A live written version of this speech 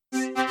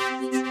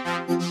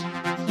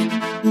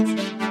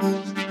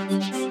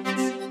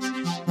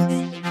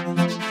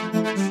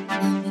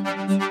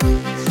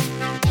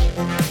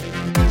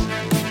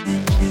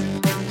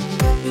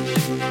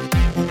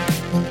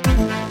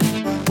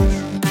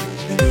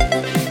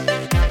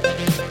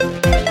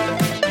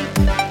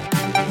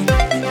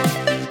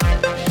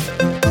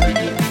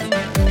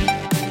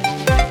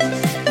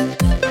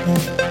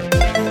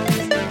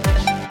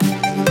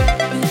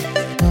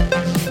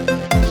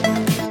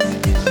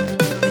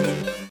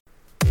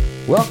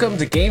Welcome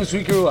to Games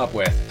We Grew Up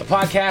With, a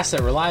podcast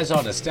that relies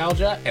on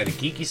nostalgia and a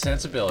geeky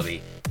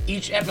sensibility.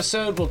 Each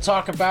episode will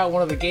talk about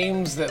one of the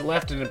games that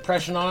left an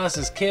impression on us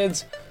as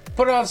kids,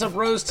 put on some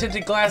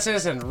rose-tinted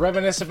glasses and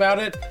reminisce about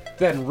it,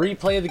 then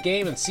replay the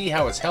game and see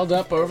how it's held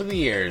up over the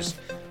years.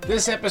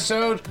 This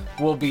episode,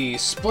 we'll be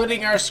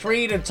splitting our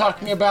screen and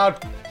talking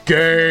about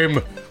Game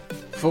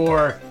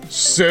for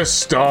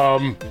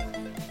System.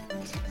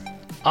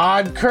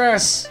 I'm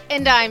Chris.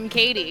 And I'm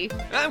Katie.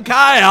 I'm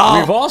Kyle.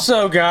 We've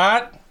also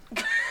got...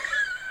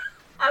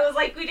 I was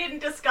like, we didn't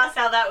discuss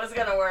how that was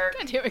gonna work.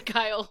 God damn it,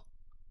 Kyle.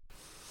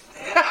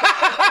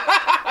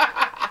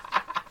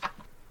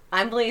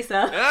 I'm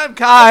Lisa. And I'm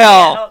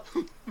Kyle.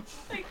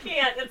 I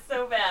can't, it's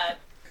so bad.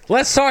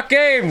 Let's talk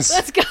games!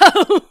 Let's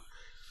go.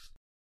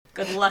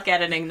 Good luck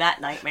editing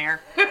that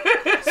nightmare.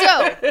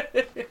 So,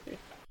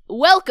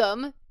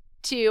 welcome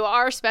to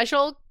our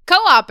special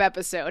co-op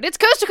episode. It's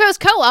Coast to Coast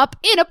Co-op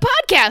in a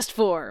podcast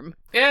form.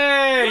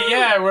 Yay!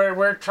 Yeah,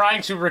 we're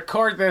trying to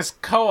record this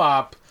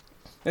co-op.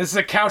 This is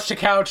a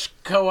couch-to-couch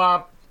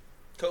co-op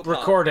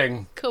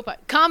recording. Copod.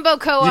 Combo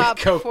co-op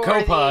for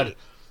Copod.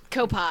 the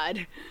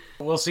Copod.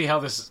 We'll see how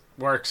this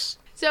works.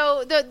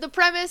 So the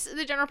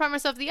general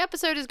premise of the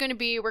episode is going to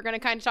be, we're going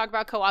to kind of talk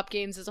about co-op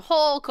games as a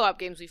whole, co-op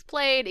games we've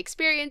played,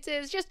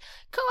 experiences, just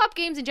co-op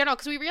games in general,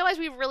 because we realize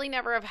we really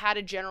never have had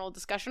a general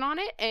discussion on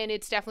it, and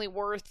it's definitely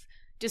worth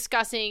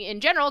discussing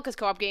in general, because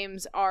co-op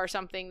games are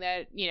something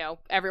that, you know,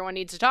 everyone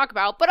needs to talk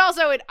about, but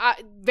also it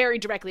very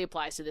directly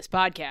applies to this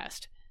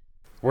podcast.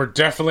 We're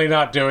definitely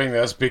not doing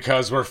this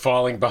because we're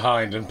falling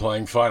behind in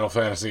playing Final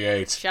Fantasy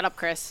VIII. Shut up,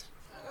 Chris.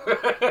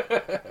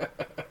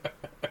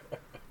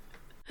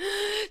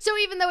 So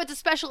even though it's a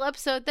special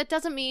episode, that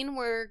doesn't mean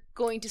we're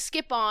going to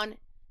skip on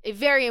a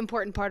very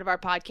important part of our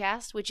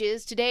podcast, which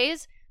is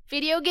today's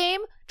video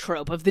game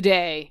trope of the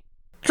day.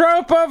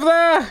 Trope of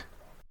the...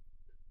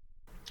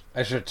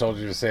 I should have told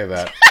you to say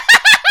that.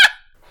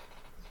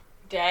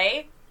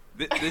 Day?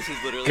 This is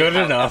literally Good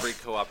how enough. every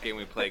co-op game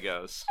we play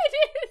goes.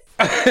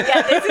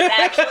 Yeah, this is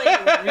actually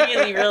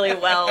really, really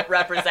well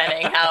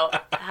representing how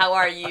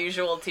our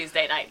usual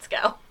Tuesday nights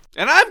go.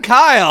 And I'm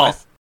Kyle.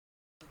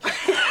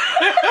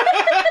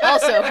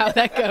 Also how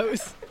that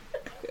goes.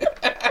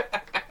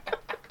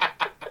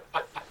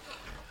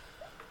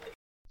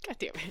 God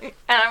damn it.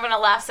 And I'm gonna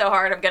laugh so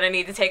hard I'm gonna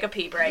need to take a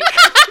pee break.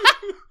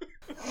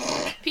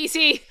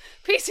 PC.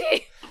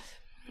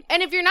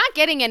 And if you're not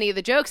getting any of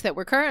the jokes that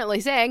we're currently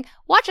saying,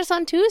 watch us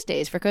on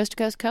Tuesdays for Coast to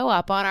Coast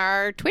Co-op on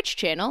our Twitch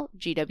channel,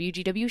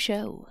 GWGW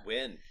Show.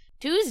 Win.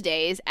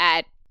 Tuesdays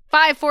at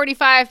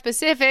 5:45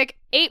 Pacific,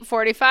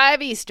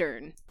 8:45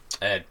 Eastern.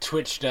 At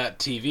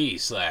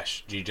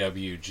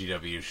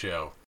twitch.tv/GWGW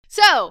show.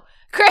 So,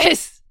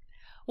 Chris,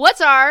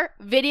 what's our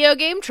video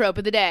game trope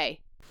of the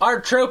day?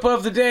 Our trope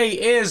of the day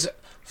is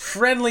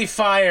friendly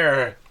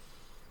fire,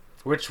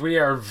 which we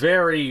are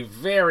very,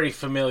 very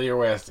familiar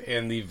with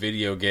in the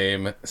video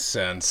game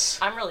sense.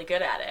 I'm really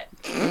good at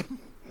it.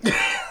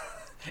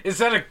 Is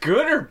that a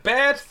good or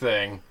bad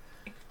thing?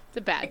 It's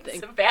a bad thing.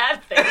 It's a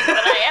bad thing, but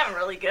I am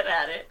really good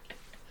at it.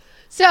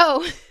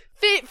 So,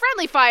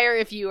 friendly fire,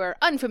 if you are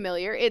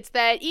unfamiliar, it's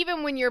that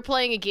even when you're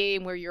playing a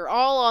game where you're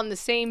all on the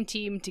same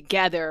team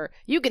together,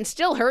 you can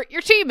still hurt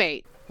your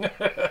teammate.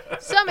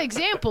 Some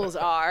examples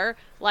are,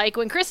 like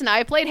when Chris and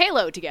I played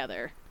Halo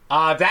together.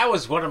 That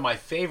was one of my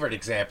favorite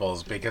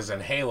examples, because in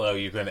Halo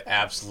you can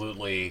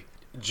absolutely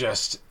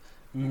just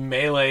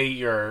melee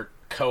your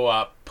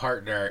co-op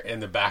partner in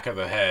the back of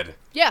the head.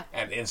 Yeah.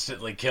 And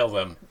instantly kill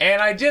them.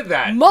 And I did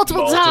that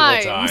Multiple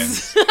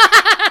times.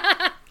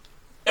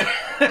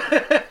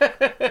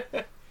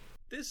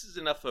 This is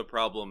enough of a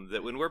problem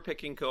that when we're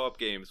picking co-op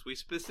games, we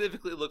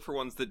specifically look for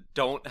ones that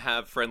don't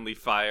have friendly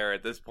fire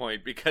at this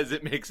point because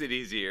it makes it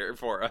easier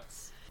for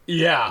us.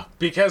 Yeah,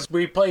 because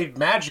we played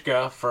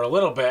Magicka for a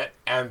little bit,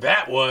 and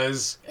that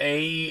was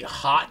a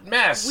hot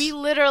mess. We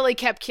literally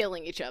kept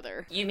killing each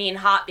other. You mean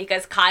hot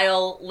because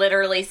Kyle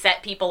literally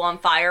set people on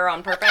fire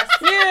on purpose?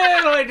 Yeah,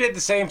 and I did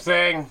the same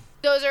thing.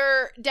 Those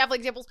are definitely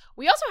examples.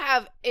 We also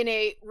have, in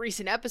a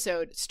recent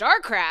episode,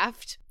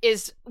 StarCraft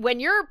is when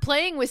you're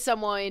playing with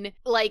someone,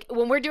 like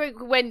when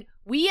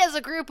we as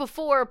a group of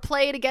 4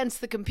 played against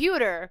the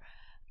computer,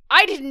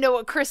 I didn't know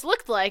what Chris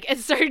looked like and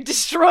started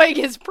destroying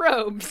his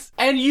probes.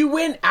 And you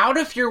went out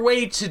of your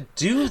way to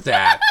do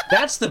that.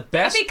 That's the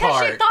best Because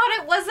part. you thought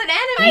it was an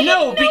enemy. No,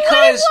 Know what it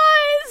because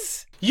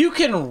was. you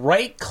can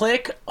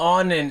right-click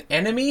on an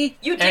enemy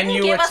You and didn't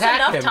you give us attack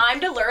enough him.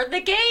 time to learn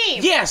the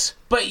game. Yes,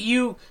 but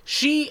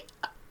she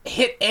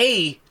hit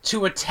A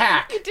to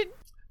attack.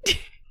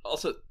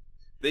 Also,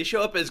 they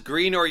show up as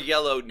green or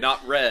yellow,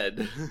 not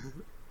red,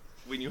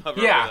 when you hover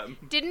Yeah. over them.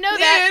 Didn't know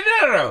that.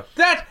 No.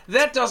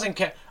 That doesn't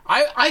count.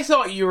 I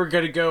thought you were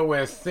going to go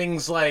with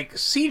things like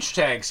siege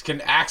tanks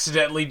can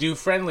accidentally do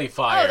friendly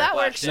fire. Oh, that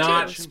works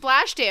Not- too.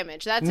 Splash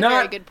damage. That's a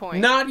very good point.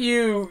 Not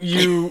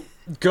you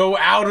go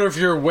out of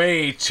your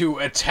way to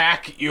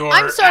attack your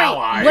I'm sorry,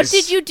 allies. what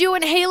did you do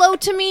in Halo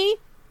to me?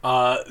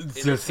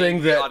 The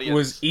thing the that audience.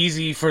 was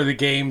easy for the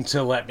game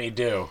to let me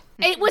do.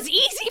 It was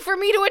easy for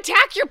me to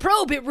attack your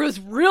probe. It was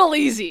real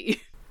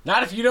easy.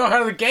 Not if you know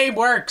how the game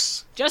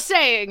works. Just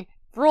saying.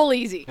 Real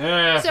easy.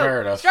 Yeah,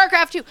 fair enough.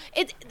 StarCraft 2.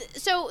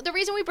 So the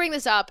reason we bring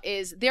this up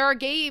is there are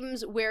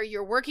games where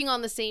you're working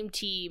on the same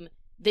team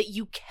that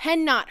you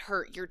cannot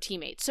hurt your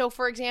teammates. So,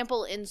 for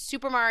example, in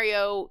Super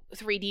Mario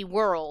 3D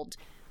World,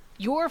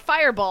 your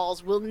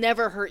fireballs will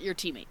never hurt your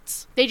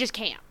teammates. They just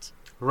can't.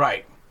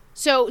 Right.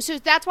 So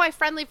that's why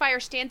friendly fire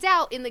stands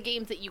out in the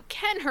games that you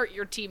can hurt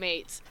your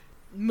teammates.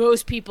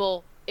 Most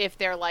people, if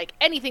they're like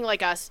anything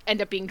like us,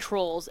 end up being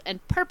trolls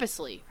and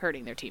purposely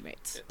hurting their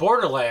teammates.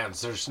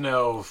 Borderlands, there's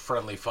no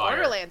friendly fire.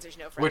 Borderlands, there's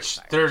no friendly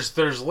fire.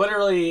 There's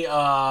literally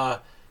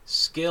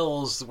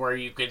skills where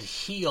you could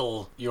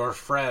heal your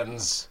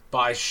friends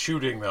by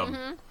shooting them.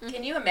 Mm-hmm.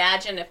 Can you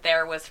imagine if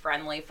there was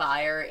friendly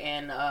fire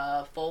in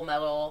Full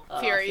Metal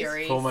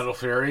Furies? Full Metal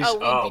Furies?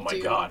 Oh, we'd be my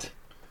doomed. God.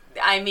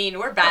 I mean,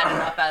 we're bad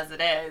enough as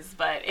it is,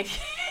 but if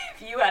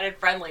you added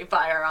friendly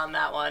fire on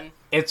that one...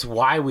 It's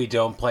why we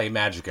don't play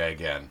Magicka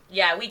again.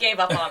 Yeah, we gave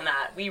up on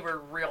that. We were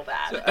real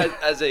bad. So,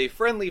 as a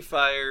friendly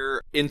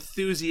fire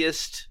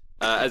enthusiast,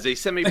 as a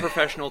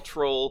semi-professional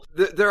troll,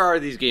 there are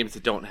these games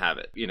that don't have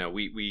it. You know,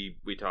 we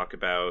talk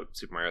about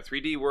Super Mario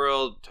 3D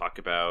World, talk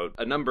about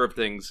a number of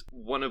things,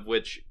 one of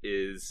which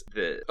is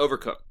the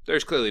Overcooked.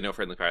 There's clearly no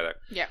friendly fire there.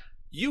 Yeah.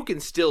 You can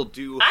still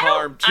do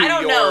harm to I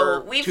don't your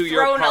know. We've to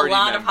your thrown a party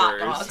lot members. of hot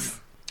dogs.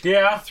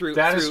 Yeah, Through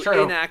that is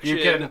true.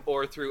 inaction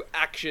or through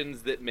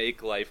actions that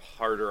make life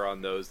harder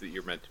on those that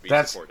you're meant to be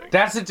supporting.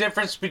 That's the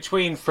difference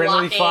between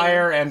friendly Blocking.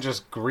 fire and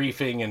just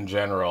griefing in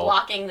general.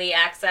 Blocking the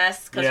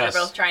access because Yes.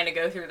 you're both trying to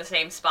go through the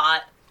same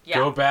spot. Yeah.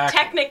 Go back.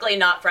 Technically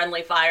not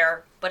friendly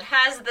fire, but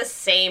has the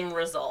same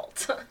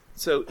result.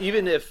 So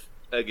even if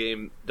a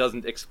game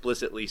doesn't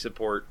explicitly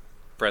support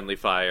friendly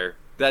fire,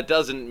 that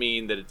doesn't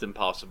mean that it's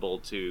impossible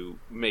to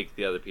make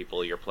the other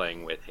people you're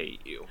playing with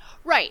hate you.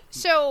 Right.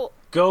 So,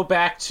 Go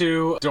back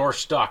to Door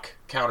Stuck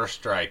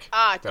Counter-Strike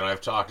that I've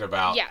talked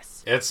about.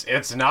 yes.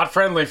 It's not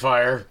friendly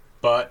fire,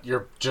 but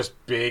you're just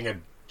being a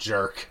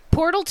jerk.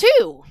 Portal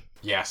 2.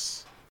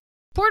 Yes.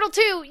 Portal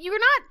 2, you're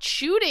not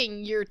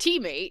shooting your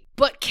teammate,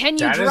 but can you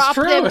That is drop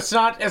true. them? It's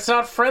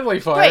not friendly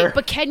fire. Right,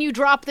 but can you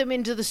drop them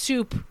into the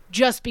soup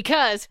just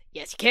because?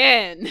 Yes, you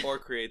can. Or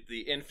create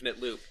the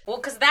infinite loop. Well,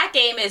 because that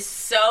game is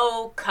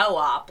so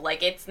co-op.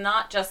 Like, it's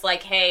not just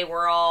like, hey,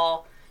 we're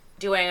all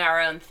doing our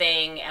own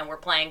thing and we're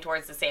playing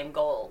towards the same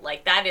goal.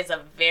 Like, that is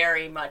a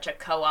very much a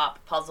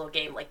co-op puzzle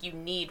game. Like, you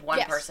need one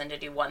Yes. person to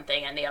do one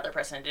thing and the other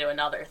person to do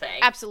another thing.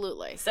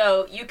 Absolutely.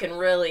 So you can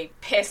really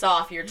piss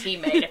off your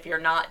teammate if you're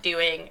not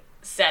doing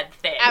said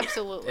thing.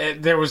 Absolutely.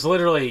 There was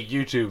literally a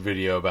YouTube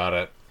video about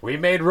it. We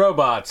made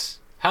robots.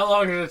 How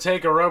long did it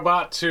take a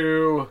robot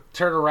to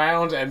turn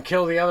around and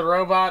kill the other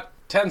robot?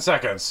 10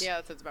 seconds. Yeah,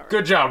 that sounds about right.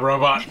 Good job,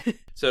 robot.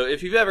 So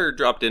if you've ever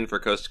dropped in for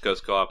Coast to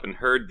Coast Co-op and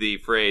heard the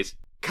phrase,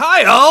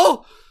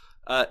 Kyle!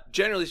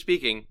 Generally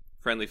speaking,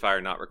 friendly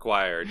fire not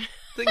required.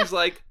 Things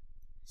like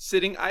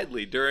sitting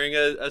idly during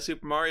a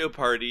Super Mario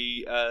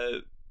Party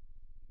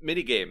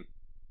minigame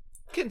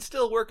can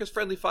still work as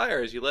friendly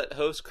fire as you let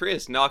host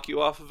Chris knock you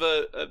off of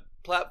a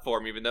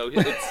platform even though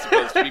it's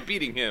supposed to be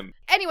beating him.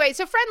 Anyway,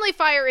 so friendly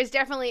fire is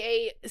definitely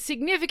a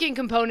significant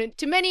component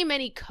to many,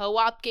 many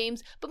co-op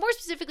games, but more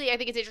specifically, I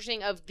think it's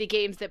interesting of the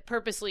games that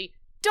purposely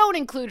don't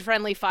include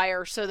friendly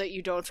fire so that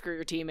you don't screw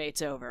your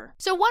teammates over.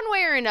 So one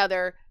way or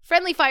another,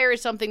 friendly fire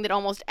is something that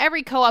almost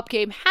every co-op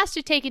game has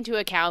to take into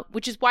account,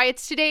 which is why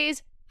it's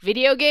today's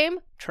video game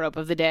trope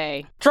of the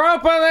day.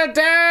 Trope of the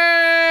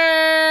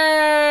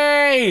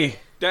day!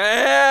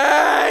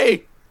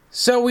 Day!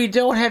 So we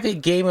don't have a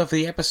game of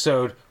the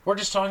episode. We're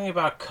just talking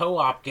about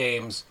co-op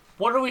games.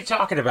 What are we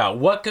talking about?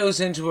 What goes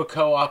into a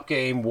co-op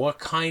game? What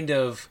kind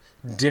of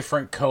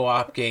different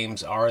co-op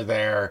games are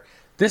there?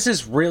 This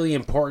is really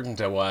important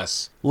to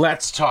us.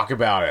 Let's talk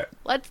about it.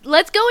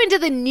 Let's go into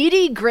the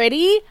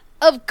nitty-gritty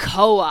of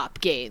co-op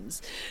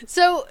games.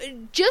 So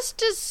just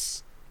to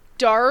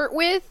start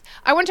with,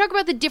 I want to talk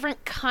about the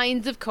different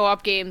kinds of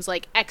co-op games,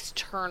 like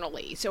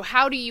externally. So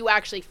how do you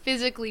actually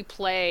physically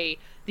play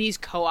these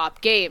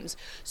co-op games?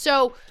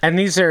 So, and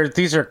these are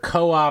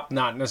co-op,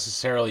 not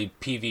necessarily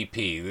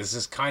PvP. This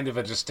is kind of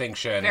a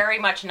distinction. Very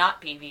much not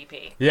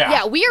PvP.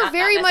 yeah, we are Not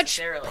very much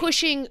necessarily.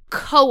 pushing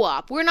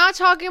co-op. We're not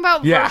talking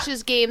about Yeah.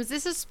 versus games.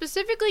 This is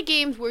specifically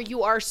games where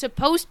you are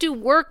supposed to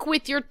work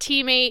with your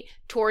teammate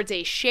towards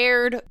a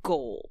shared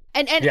goal.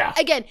 And Yeah.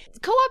 again,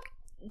 co-op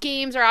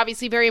games are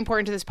obviously very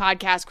important to this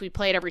podcast. We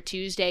play it every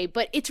Tuesday,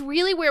 but it's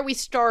really where we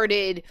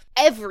started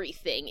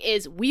everything.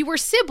 Is we were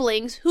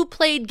siblings who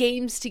played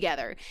games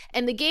together,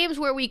 and the games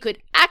where we could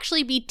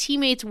actually be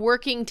teammates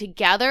working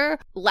together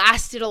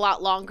lasted a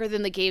lot longer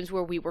than the games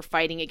where we were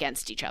fighting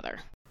against each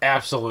other.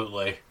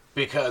 Absolutely.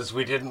 Because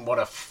we didn't want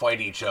to fight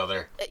each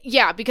other.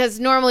 Yeah, because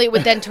normally it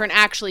would then turn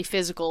actually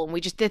physical, and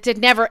it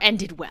never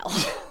ended well.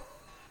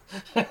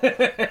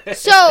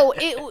 So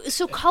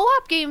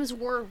co-op games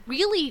were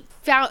really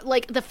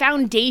the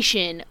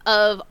foundation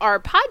of our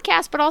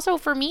podcast, but also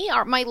for me,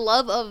 my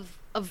love of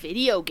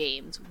video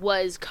games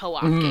was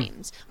co-op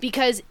games,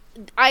 because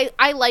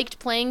I liked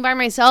playing by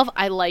myself.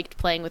 I liked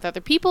playing with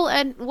other people,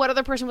 and what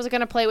other person was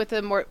going to play with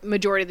the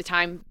majority of the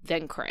time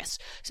than Chris.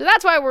 So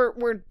that's why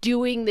we're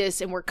doing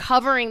this and we're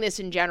covering this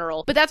in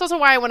general. But that's also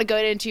why I want to go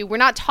into, we're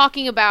not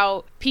talking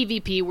about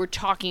PvP, we're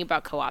talking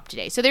about co-op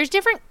today. So there's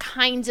different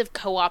kinds of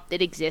co-op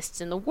that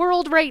exists in the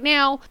world right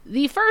now.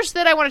 The first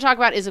that I want to talk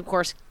about is, of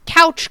course,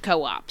 couch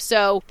co-op.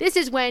 So this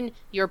is when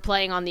you're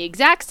playing on the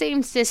exact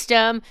same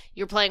system,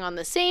 you're playing on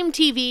the same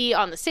TV,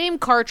 on the same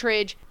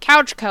cartridge,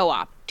 couch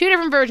co-op. Two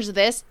different versions of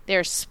this.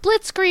 There's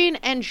split screen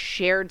and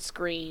shared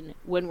screen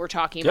when we're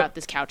talking about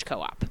this couch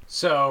co-op.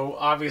 So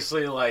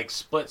obviously, like,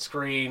 split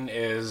screen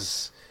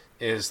is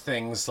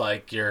things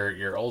like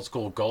your old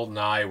school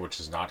GoldenEye, which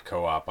is not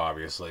co-op,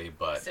 obviously,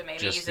 but So maybe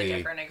just use a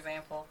different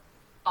example.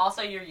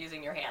 Also, you're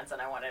using your hands,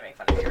 and I want to make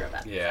fun of your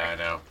event. Yeah, I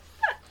know.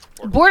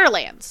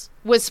 Borderlands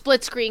was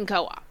split screen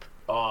co-op.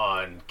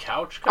 On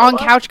couch co-op? On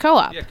couch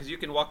co-op. Yeah, because you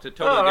can walk to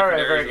totally different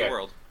areas of the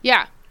world.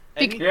 Yeah.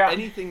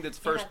 Anything that's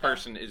first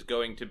person is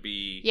going to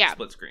be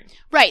split screen.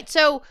 Right.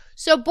 So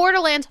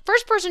Borderlands,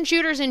 first person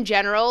shooters in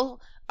general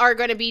are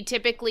going to be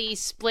typically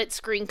split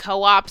screen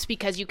co-ops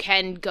because you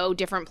can go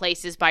different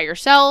places by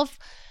yourself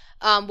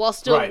while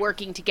still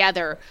working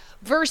together.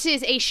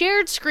 Versus a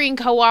shared screen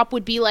co-op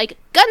would be like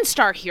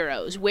Gunstar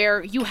Heroes,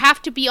 where you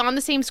have to be on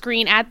the same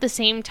screen at the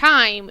same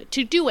time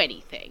to do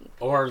anything.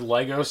 Or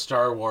Lego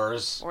Star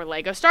Wars.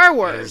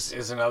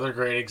 Is another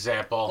great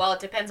example. Well, it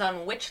depends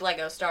on which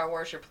Lego Star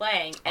Wars you're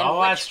playing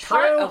and that's which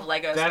part true. of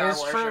Lego That Star is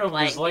Wars true, you're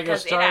playing. because Because Lego it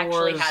Star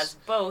actually Wars- has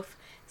both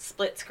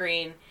split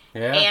screen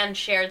and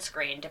shared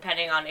screen,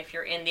 depending on if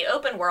you're in the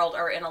open world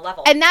or in a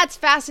level. And that's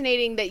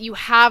fascinating that you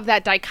have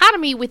that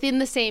dichotomy within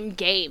the same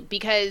game,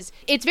 because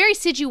it's very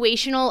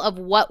situational of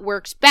what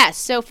works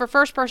best. So for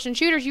first-person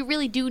shooters, you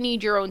really do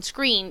need your own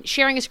screen.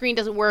 Sharing a screen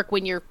doesn't work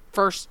when you're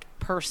first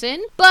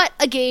person, but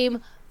a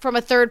game from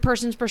a third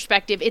person's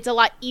perspective, it's a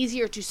lot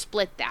easier to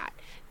split that.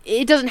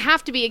 It doesn't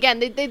have to be, again,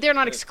 they're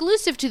not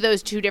exclusive to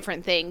those two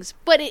different things,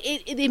 but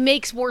it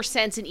makes more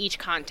sense in each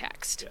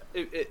context.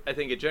 Yeah. I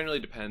think it generally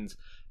depends.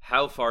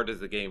 How far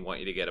does the game want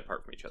you to get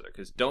apart from each other?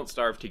 Because Don't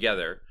Starve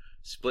Together,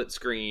 split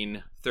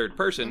screen, third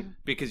person,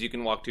 because you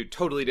can walk to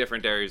totally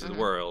different areas of the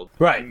world.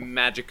 Right.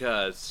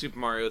 Magicka, Super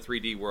Mario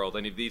 3D World,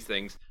 any of these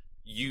things,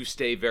 you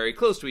stay very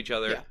close to each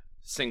other. Yeah.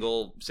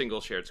 Single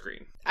shared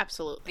screen.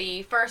 Absolutely.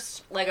 The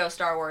first Lego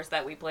Star Wars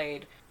that we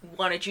played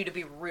wanted you to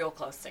be real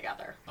close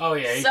together. Oh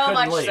yeah, you So couldn't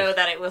much leave. so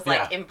that it was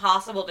like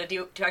impossible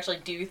to actually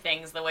do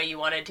things the way you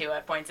wanted to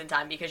at points in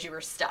time because you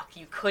were stuck.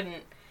 You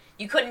couldn't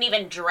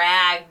even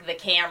drag the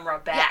camera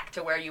back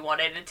to where you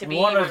wanted it to be.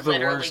 One You were of the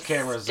literally worst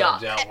cameras stuck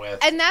I've dealt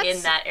with. And that's,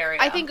 in that area.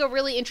 I think, a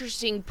really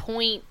interesting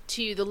point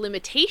to the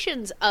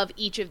limitations of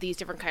each of these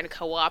different kind of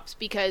co-ops,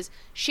 because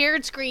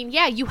shared screen,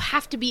 you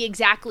have to be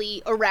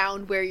exactly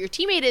around where your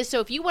teammate is. So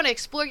if you want to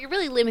explore, you're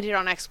really limited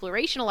on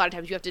exploration. A lot of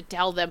times you have to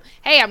tell them,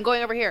 hey, I'm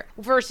going over here.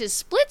 Versus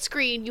split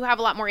screen, you have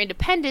a lot more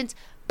independence,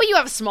 but you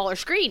have a smaller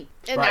screen.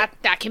 And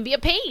that can be a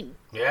pain.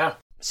 Yeah.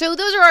 So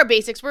those are our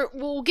basics.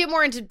 We'll get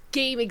more into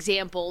game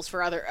examples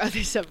for other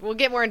stuff. We'll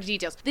get more into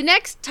details. The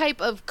next type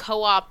of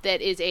co-op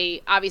that is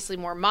a obviously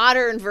more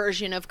modern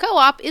version of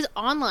co-op is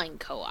online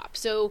co-op.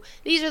 So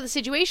these are the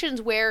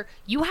situations where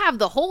you have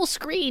the whole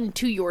screen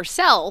to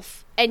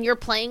yourself and you're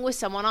playing with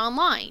someone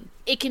online.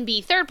 It can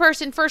be third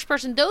person, first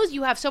person. Those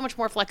you have so much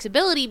more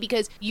flexibility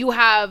because you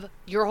have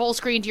your whole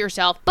screen to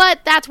yourself.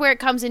 But that's where it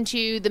comes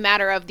into the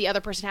matter of the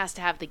other person has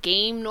to have the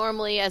game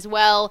normally as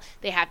well.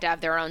 They have to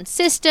have their own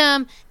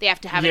system. They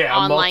have to have an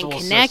online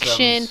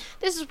connection. Systems.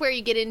 This is where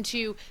you get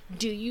into,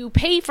 do you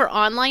pay for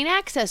online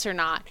access or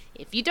not?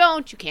 If you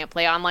don't, you can't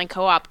play online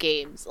co-op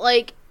games.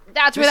 Like,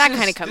 that's where that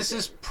kind of comes in.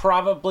 This is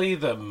probably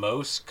the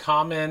most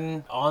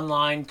common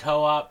online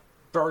co-op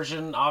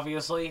version,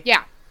 obviously.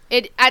 Yeah.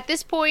 At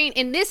this point,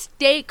 in this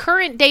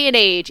current day and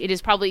age, it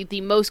is probably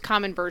the most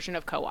common version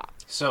of co-op.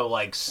 So,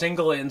 like,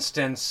 single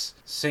instance,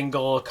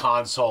 single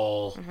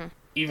console,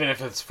 even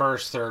if it's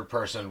first, third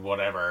person,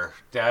 whatever.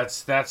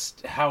 That's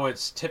how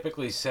it's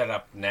typically set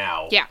up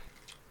now. Yeah.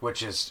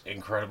 Which is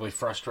incredibly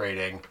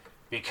frustrating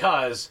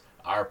because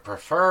our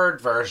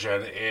preferred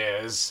version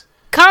is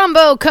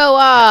Combo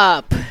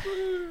co-op!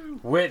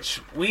 which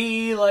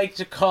we like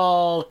to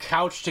call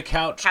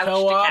couch-to-couch Couch to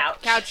co-op.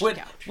 couch. Couch to Which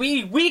couch.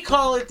 we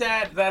call it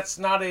that. That's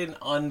not an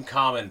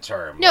uncommon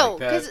term. No, Like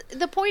that- because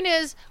the point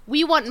is,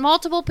 we want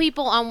multiple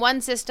people on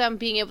one system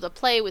being able to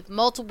play with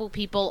multiple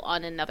people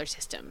on another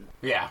system.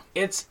 Yeah,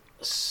 it's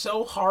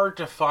so hard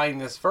to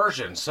find this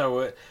version.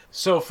 So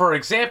for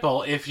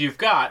example, if you've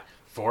got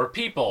 4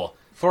 people,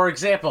 for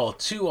example,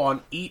 2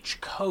 on each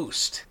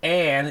coast,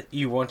 and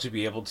you want to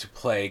be able to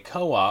play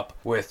co-op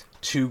with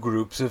 2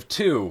 groups of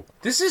 2.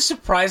 This is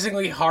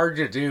surprisingly hard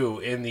to do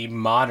in the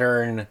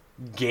modern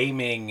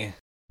gaming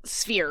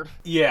sphere.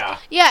 Yeah.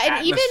 Yeah,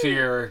 and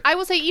Atmosphere. even I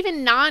will say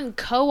even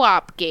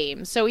non-co-op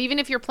games. So even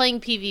if you're playing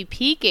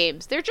PvP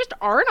games, there just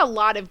aren't a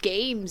lot of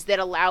games that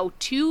allow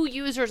 2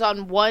 users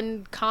on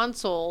one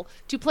console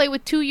to play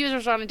with 2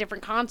 users on a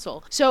different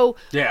console. So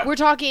we're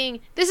talking,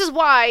 this is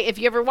why if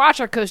you ever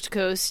watch our Coast to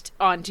Coast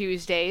on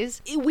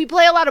Tuesdays, we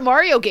play a lot of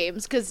Mario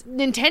games because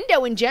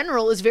Nintendo in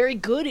general is very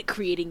good at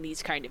creating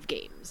these kind of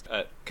games.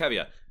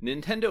 Caveat.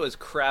 Nintendo is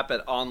crap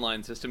at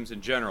online systems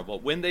in general,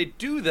 but when they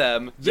do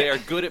them, they are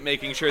good at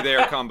making sure they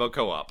are combo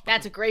co-op.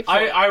 That's a great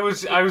point. I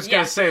was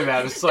gonna say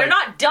that. It's like they're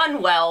not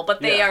done well, but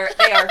they are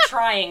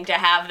trying to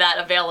have that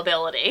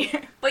availability.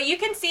 But you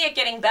can see it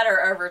getting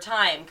better over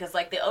time because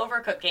like the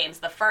Overcooked games,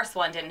 the first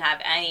one didn't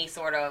have any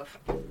sort of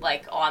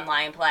like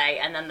online play,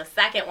 and then the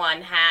second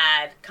one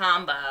had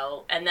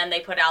combo, and then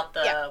they put out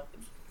the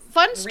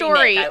fun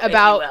story remake, if you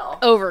about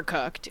will.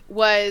 Overcooked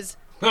was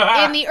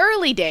in the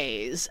early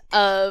days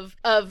of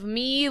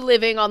me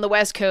living on the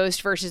West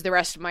Coast versus the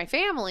rest of my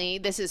family.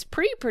 This is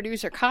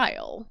pre-producer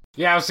Kyle.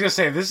 Yeah, I was gonna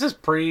say this is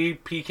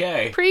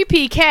pre-PK.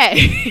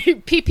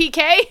 Pre-PK.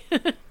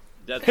 PPK?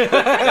 That's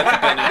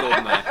Benny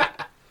Goldeneye.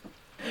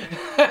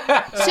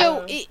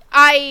 So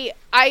I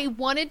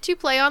wanted to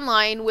play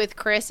online with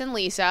Chris and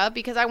Lisa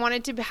because I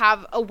wanted to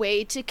have a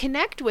way to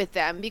connect with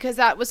them because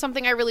that was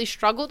something I really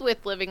struggled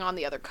with living on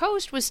the other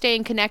coast was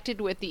staying connected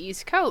with the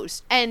East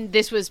Coast. And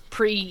this was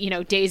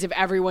days of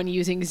everyone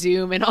using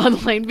Zoom and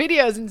online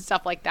videos and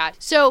stuff like that.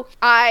 So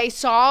I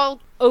saw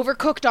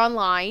Overcooked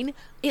online.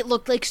 It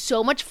looked like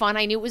so much fun.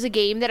 I knew it was a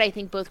game that I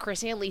think both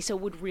Chris and Lisa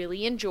would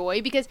really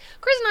enjoy because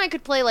Chris and I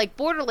could play like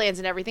Borderlands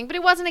and everything, but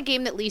it wasn't a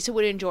game that Lisa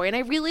would enjoy. And I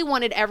really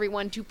wanted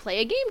everyone to play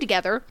a game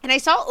together. And I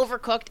saw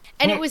Overcooked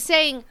and it was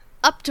saying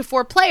up to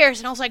 4 players.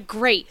 And I was like,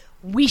 great,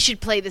 we should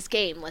play this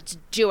game. Let's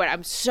do it.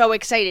 I'm so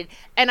excited.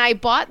 And I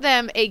bought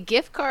them a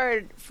gift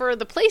card for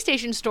the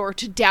PlayStation Store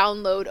to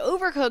download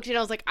Overcooked. And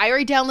I was like, I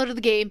already downloaded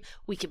the game.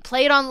 We can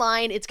play it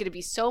online. It's going to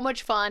be so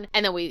much fun.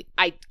 And then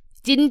I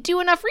didn't do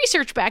enough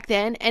research back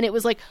then, and it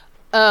was like,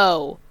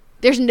 oh,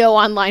 there's no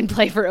online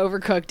play for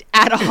Overcooked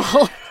at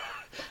all.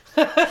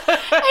 And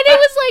it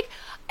was like,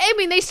 I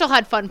mean, they still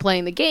had fun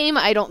playing the game.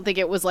 I don't think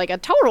it was like a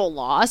total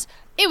loss.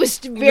 It was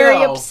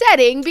very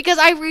upsetting because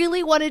I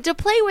really wanted to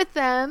play with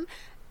them,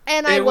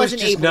 and I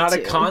wasn't able to. It was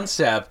just not a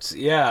concept,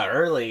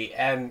 early.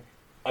 And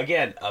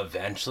again,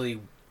 eventually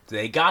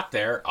they got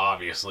there,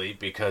 obviously,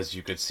 because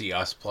you could see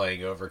us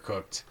playing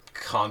Overcooked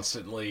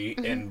constantly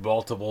in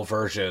multiple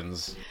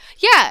versions.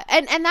 Yeah,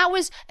 and that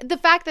was the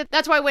fact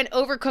that's why when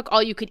Overcooked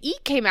All You Could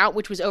Eat came out,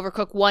 which was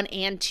Overcooked 1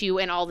 and 2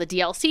 and all the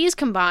DLCs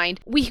combined,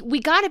 we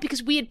got it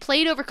because we had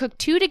played Overcooked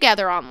 2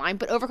 together online,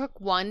 but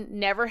Overcooked 1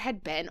 never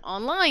had been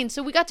online.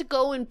 So we got to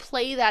go and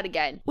play that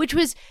again, which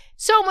was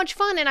so much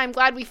fun, and I'm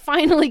glad we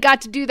finally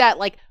got to do that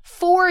like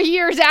 4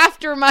 years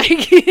after my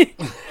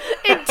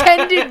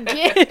intended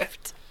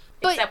gift.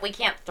 But except we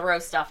can't throw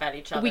stuff at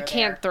each other. We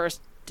can't throw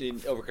in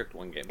Overcooked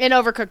 1 game. In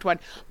Overcooked 1.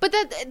 But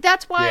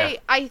that's why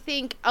I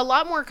think a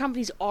lot more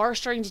companies are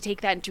starting to take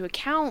that into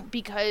account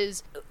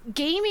because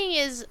gaming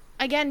is,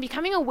 again,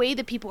 becoming a way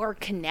that people are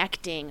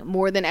connecting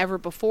more than ever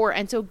before.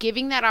 And so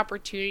giving that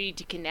opportunity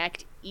to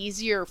connect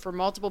easier for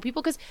multiple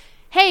people because,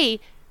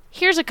 hey,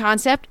 here's a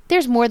concept.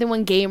 There's more than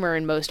one gamer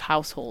in most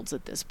households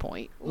at this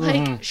point.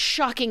 Like,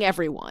 shocking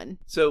everyone.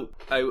 So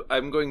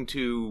I'm going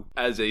to,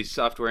 as a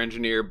software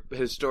engineer,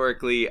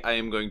 historically, I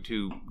am going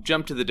to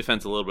jump to the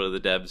defense a little bit of the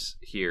devs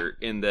here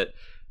in that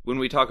when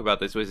we talk about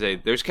this, we say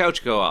there's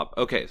couch co-op.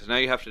 Okay, so now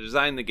you have to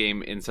design the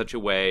game in such a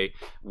way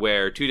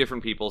where 2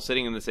 different people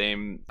sitting in the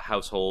same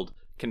household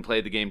can play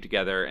the game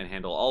together and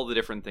handle all the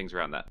different things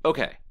around that.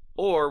 Okay,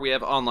 or we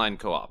have online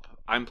co-op.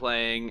 I'm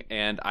playing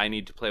and I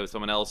need to play with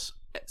someone else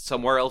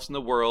somewhere else in the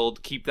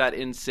world, keep that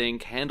in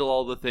sync, handle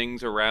all the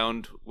things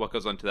around what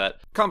goes on to that.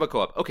 Combo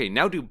co-op. Okay,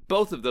 now do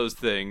both of those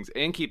things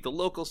and keep the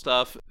local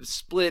stuff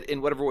split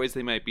in whatever ways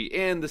they might be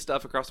and the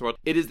stuff across the world.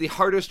 It is the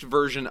hardest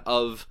version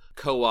of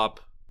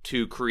co-op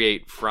to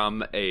create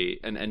from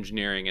an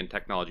engineering and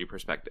technology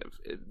perspective.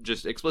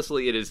 Just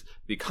explicitly, it is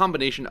the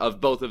combination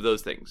of both of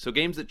those things. So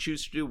games that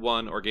choose to do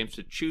one or games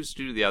that choose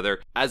to do the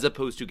other, as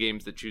opposed to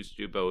games that choose to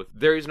do both.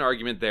 There is an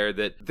argument there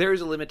that there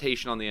is a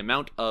limitation on the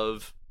amount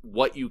of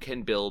what you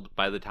can build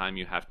by the time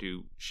you have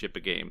to ship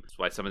a game. That's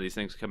why some of these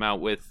things come out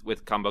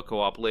with combo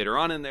co-op later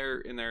on in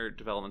their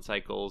development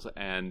cycles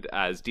and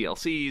as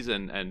DLCs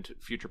and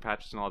future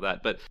patches and all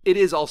that. But it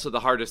is also the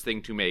hardest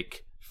thing to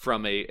make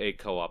from a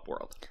co-op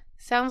world.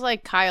 Sounds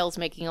like Kyle's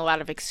making a lot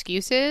of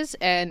excuses,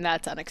 and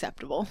that's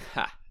unacceptable.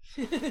 Ha.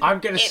 I'm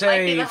gonna say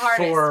might be the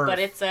hardest, but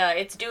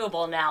it's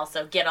doable now.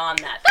 So get on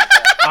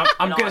that.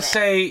 I'm gonna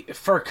say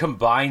for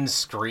combined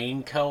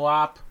screen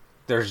co-op,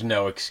 there's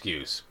no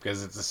excuse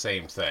because it's the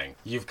same thing.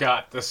 You've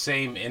got the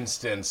same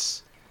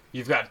instance.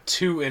 You've got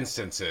 2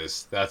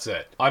 instances. That's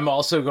it. I'm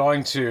also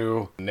going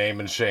to name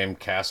and shame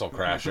Castle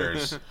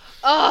Crashers.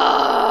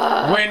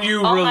 When you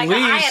release...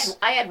 My God.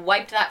 I had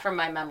wiped that from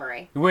my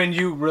memory. When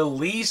you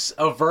release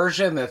a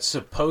version that's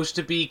supposed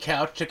to be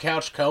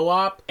couch-to-couch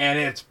co-op, and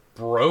it's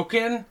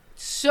broken,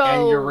 So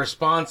and your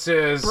response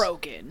is...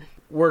 broken.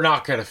 we're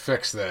not going to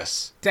fix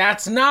this.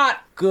 That's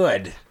not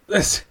good.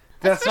 That's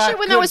Especially not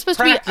when good that was supposed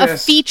to be a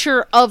practice.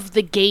 feature of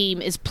the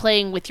game is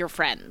playing with your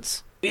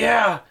friends.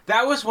 Yeah,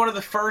 that was one of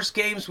the first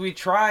games we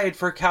tried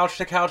for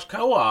couch-to-couch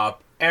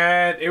co-op,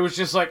 and it was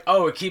just like,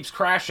 oh, it keeps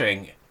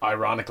crashing,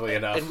 ironically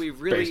enough, And we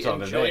really based on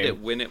the enjoyed name. it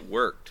when it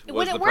worked. When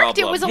Was it the worked,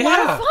 it problem. was a lot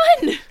of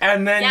fun.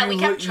 And then Yeah, we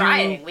kept you-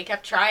 trying. We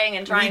kept trying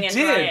and trying we and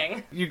did.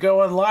 trying. You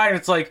go online,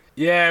 it's like,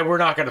 yeah, we're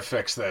not going to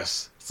fix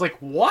this. It's like,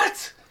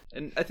 what?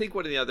 And I think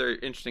one of the other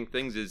interesting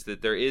things is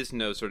that there is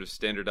no sort of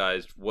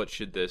standardized what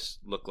should this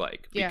look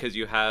like, Yeah. because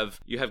you have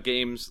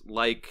games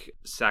like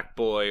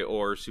Sackboy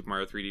or Super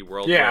Mario 3D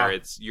World Yeah. where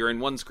you're in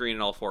one screen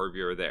and all four of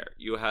you are there.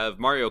 You have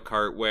Mario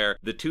Kart where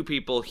the two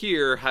people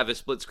here have a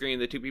split screen,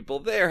 the two people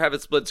there have a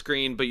split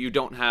screen, but you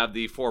don't have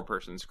the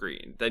four-person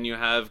screen. Then you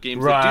have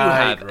games that do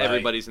have Right.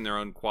 everybody's in their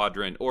own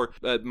quadrant, or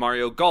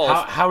Mario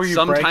Golf. How are you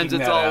Sometimes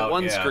breaking it's that all out?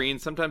 one Yeah. screen,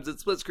 sometimes it's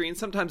split screen,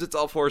 sometimes it's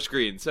all four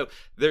screens. So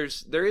there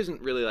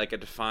isn't really like a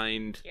defined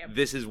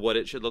this is what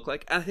it should look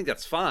like. And I think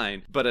that's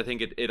fine, but I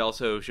think it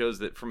also shows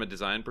that from a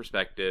design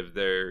perspective,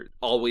 there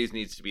always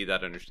needs to be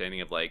that understanding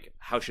of like,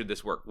 how should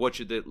this work? What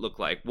should it look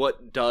like?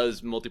 What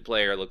does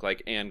multiplayer look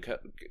like? And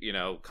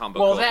combo.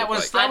 Well, co-op that look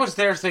was like? that was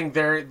their thing.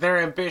 Their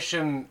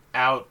ambition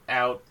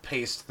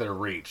outpaced their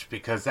reach,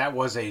 because that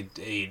was a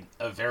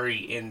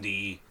very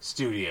indie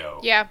studio.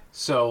 Yeah.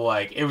 So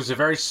like it was a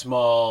very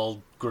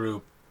small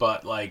group,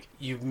 but like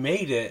you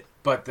made it,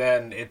 but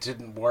then it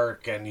didn't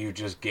work and you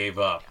just gave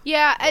up.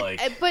 Yeah,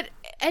 Like- but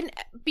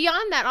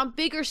beyond that, on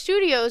bigger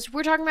studios,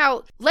 we're talking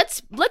about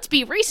let's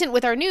be recent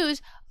with our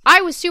news.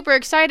 I was super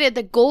excited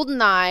that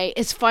GoldenEye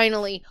is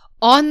finally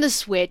on the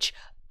Switch,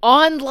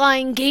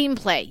 online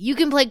gameplay. You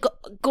can play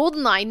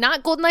GoldenEye,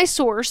 not GoldenEye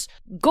Source,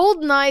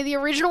 GoldenEye, the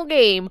original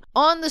game,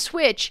 on the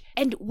Switch,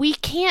 and we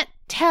can't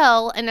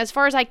tell, and as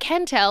far as I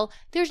can tell,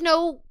 there's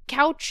no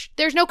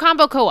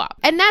combo co-op.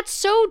 And that's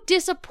so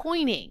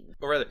disappointing.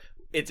 Or rather,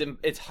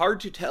 it's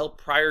hard to tell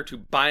prior to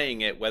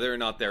buying it whether or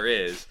not there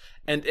is,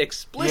 and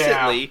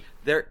explicitly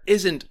there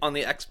isn't on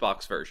the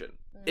Xbox version.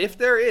 If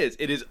there is,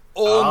 it is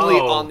only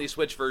Oh. on the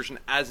Switch version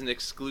as an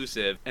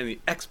exclusive, and the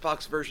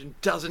Xbox version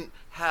doesn't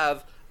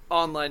have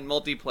online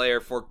multiplayer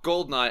for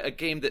GoldenEye, a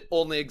game that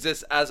only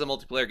exists as a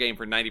multiplayer game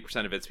for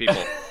 90% of its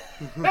people.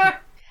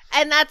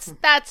 And that's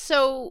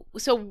so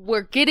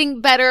we're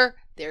getting better.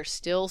 There's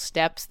still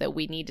steps that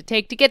we need to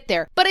take to get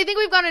there. But I think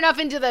we've gone enough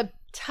into the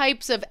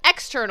types of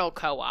external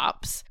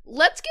co-ops.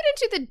 Let's get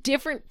into the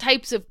different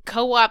types of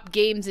co-op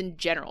games in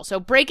general.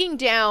 So breaking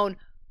down,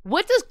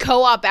 what does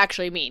co-op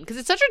actually mean? Because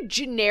it's such a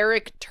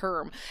generic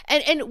term.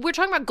 And we're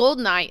talking about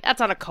GoldenEye. That's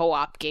not a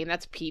co-op game.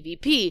 That's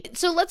PvP.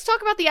 So let's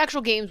talk about the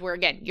actual games where,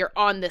 again, you're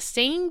on the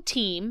same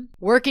team,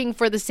 working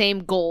for the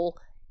same goal.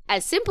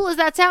 As simple as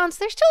that sounds,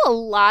 there's still a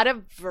lot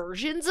of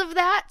versions of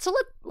that. So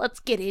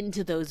let's get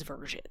into those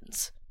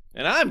versions.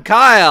 And I'm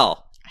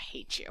Kyle! I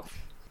hate you.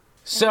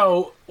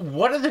 So,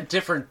 what are the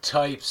different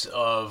types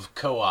of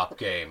co-op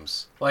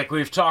games? Like,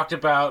 we've talked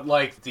about,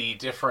 like, the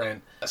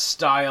different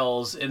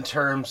styles in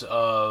terms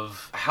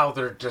of how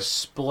they're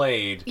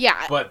displayed.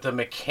 Yeah. But the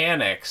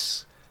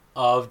mechanics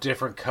of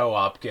different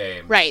co-op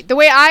games. Right. The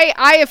way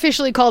I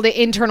officially called it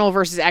internal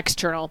versus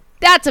external.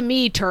 That's a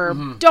me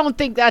term. Don't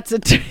think that's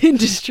an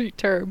industry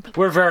term.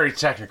 We're very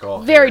technical.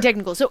 Very here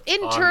technical. So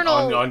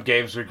internal on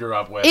games we grew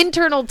up with.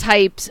 internal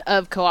types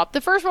of co-op. The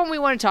first one we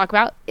want to talk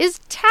about is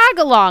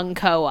tag-along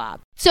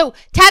co-op. So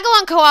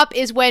tag-along co-op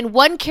is when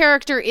one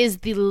character is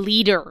the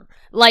leader.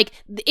 Like,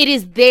 it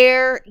is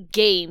their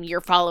game.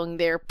 You're following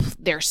their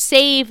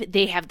save.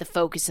 They have the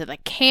focus of the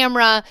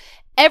camera.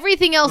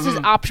 Everything else is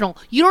optional.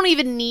 You don't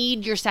even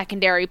need your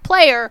secondary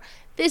player.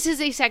 This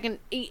is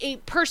a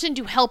person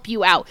to help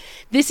you out.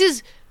 This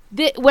is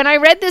when I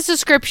read this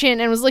description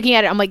and was looking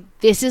at it, I'm like,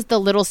 this is the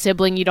little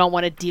sibling you don't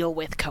want to deal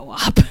with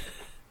co-op.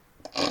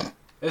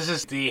 This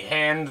is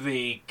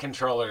the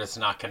controller that's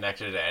not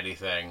connected to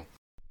anything.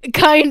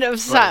 Kind of But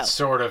so. it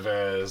sort of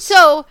is.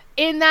 So,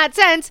 in that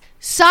sense,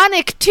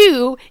 Sonic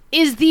 2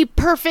 is the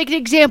perfect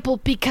example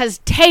because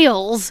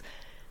Tails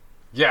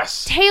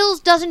Yes.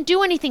 doesn't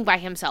do anything by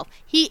himself.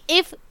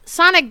 If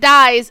Sonic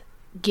dies,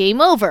 game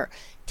over.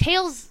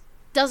 Tails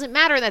doesn't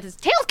matter in that sense.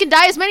 Tails can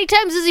die as many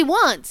times as he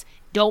wants.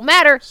 Don't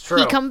matter. true.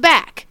 He come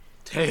back.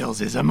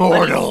 Tails is But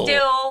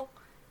immortal!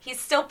 he's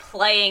still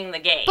playing the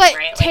game, But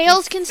right?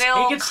 Tails he's can-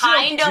 still He can still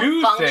kind do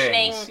of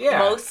functioning things, yeah.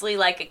 mostly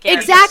like a character.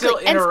 Exactly. Still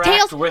And interact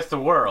Tails- with the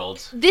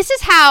world. This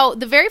is how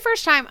the very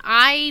first time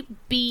I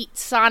beat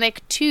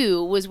Sonic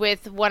 2 was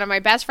with one of my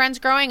best friends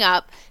growing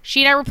up.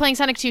 She and I were playing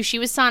Sonic 2. She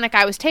was Sonic,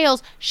 I was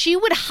Tails. She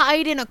would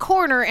hide in a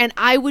corner and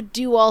I would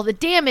do all the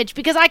damage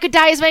because I could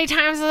die as many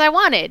times as I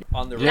wanted.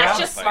 On the Yeah. That's Robotnik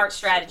just fight, smart so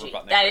strategy.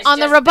 Robotnik That is On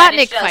the just, that is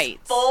Robotnik just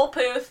fights.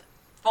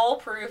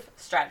 Foolproof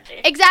strategy.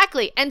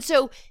 Exactly. And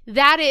so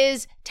that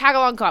is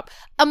tag-along co-op.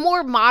 A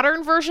more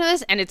modern version of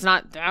this, and it's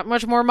not that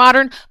much more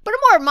modern, but a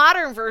more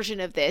modern version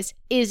of this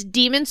is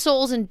Demon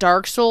Souls and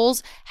Dark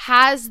Souls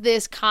has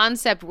this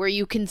concept where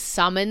you can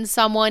summon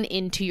someone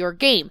into your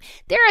game.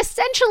 They're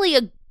essentially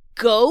a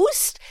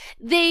ghost.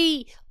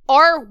 They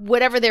are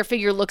whatever their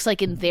figure looks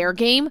like in their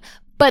game,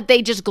 but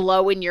they just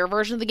glow in your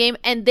version of the game,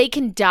 and they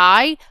can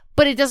die,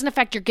 but it doesn't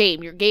affect your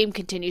game. Your game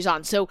continues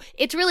on. So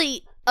it's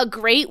really a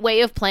great way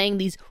of playing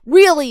these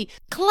really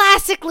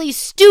classically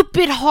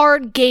stupid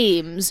hard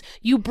games.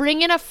 You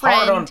bring in a friend.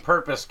 Hard on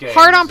purpose games.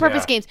 Hard on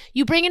purpose games.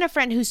 You bring in a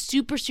friend who's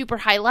super, super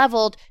high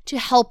leveled to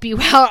help you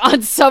out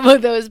on some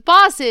of those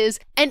bosses.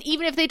 And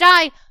even if they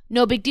die,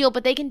 no big deal,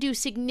 but they can do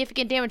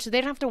significant damage. So they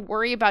don't have to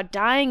worry about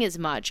dying as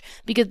much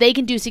because they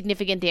can do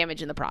significant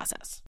damage in the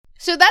process.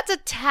 So that's a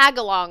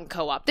tag-along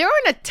co-op. There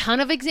aren't a ton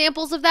of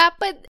examples of that,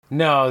 but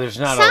No, there's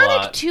not a lot.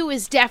 Sonic 2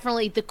 is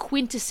definitely the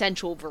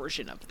quintessential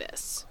version of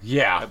this.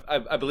 Yeah.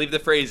 I believe the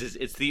phrase is,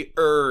 it's the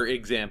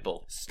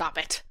example. Stop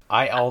it.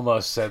 I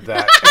almost said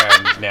that,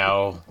 and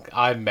now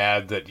I'm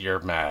mad that you're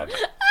mad.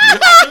 I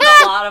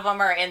think a lot of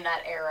them are in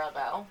that era,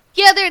 though.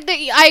 Yeah,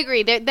 I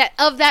agree. That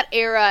of that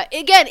era,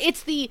 again,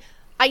 it's the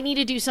I need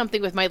to do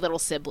something with my little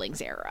siblings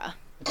era.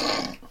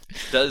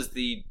 Does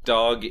the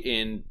dog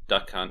in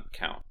Duck Hunt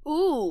count?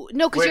 Ooh,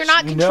 no, because Which you're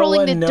not no controlling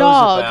one the knows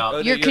dog. about. Oh,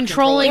 no, you're you're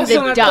controlling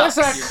controlling the the ducks.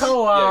 That's not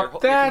co-op. You're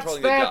That's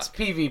controlling the duck.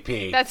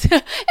 PvP. It's a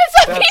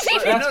That's-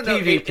 PvP. That's no,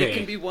 PvP. It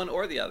can be one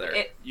or the other.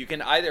 It- You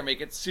can either make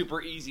it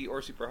super easy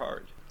or super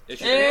hard.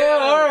 Yeah,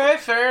 all right,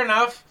 fair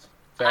enough.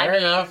 Fair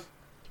enough.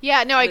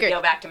 Yeah, no, I We agree.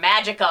 go back to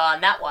Magica on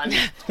that one.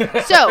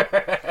 So,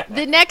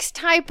 the next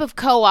type of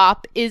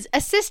co-op is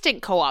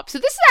assistant co-op. So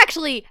this is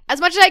actually, as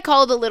much as I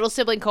call the little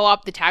sibling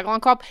co-op the tag-along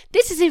co-op,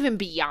 this is even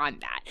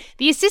beyond that.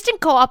 The assistant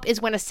co-op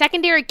is when a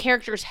secondary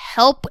characters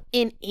help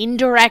in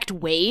indirect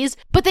ways,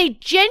 but they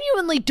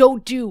genuinely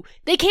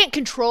they can't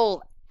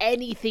control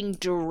anything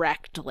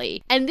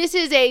directly. And this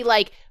is a,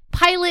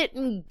 pilot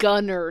and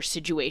gunner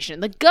situation.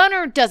 The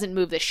gunner doesn't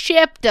move the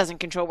ship, doesn't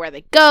control where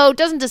they go,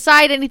 doesn't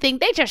decide anything,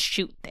 they just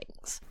shoot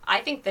things. I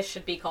think this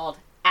should be called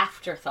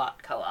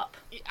Afterthought Co-op.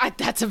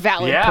 That's a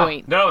valid Yeah.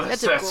 point. No,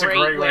 that's a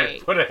great way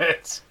to put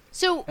it.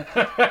 So,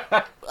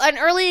 an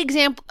earlier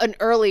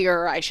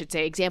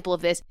example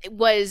of this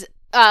was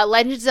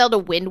Legend of Zelda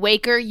Wind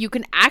Waker. You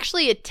can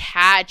actually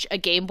attach a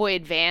Game Boy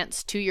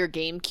Advance to your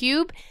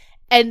GameCube,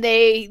 and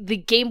the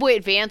Game Boy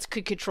Advance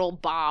could control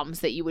bombs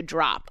that you would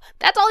drop.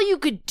 That's all you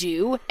could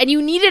do, and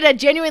you needed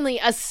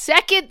a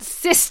second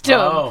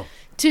system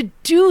to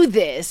do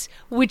this,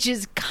 which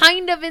is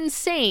kind of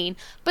insane.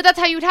 But that's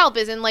how you'd help,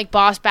 is in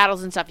boss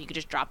battles and stuff, you could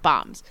just drop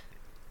bombs.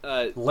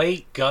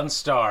 Late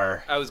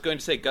Gunstar. I was going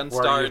to say Where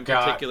Gunstar you in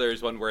got- particular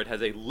is one where it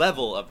has a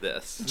level of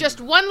this. Just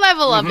one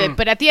level of it,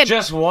 but at the end...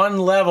 Just one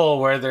level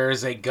where there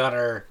is a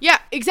gunner. Yeah,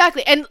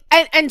 exactly. And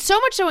so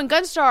much so in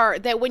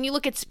Gunstar that when you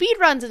look at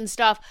speedruns and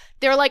stuff,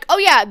 they're like, oh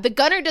yeah, the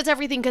gunner does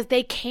everything because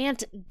they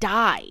can't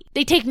die.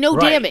 They take no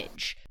Right.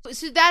 damage.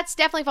 So that's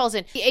definitely falls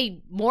in. A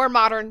more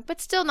modern,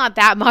 but still not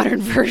that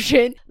modern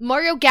version.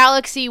 Mario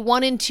Galaxy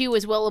 1 and 2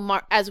 as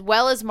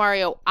well as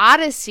Mario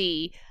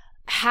Odyssey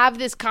have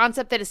this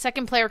concept that a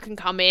second player can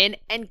come in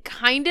and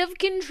kind of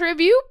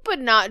contribute, but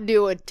not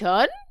do a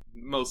ton.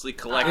 Mostly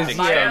collecting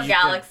Mario you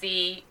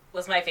Galaxy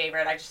was my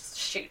favorite. I just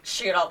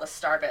shoot all the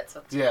star bits.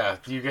 Yeah,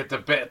 you get the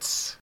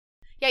bits.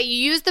 Yeah, you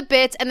use the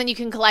bits and then you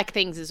can collect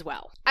things as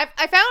well. I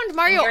found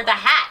Mario... You're the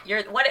hat.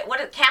 You're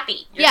what is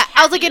Cappy? You're Yeah,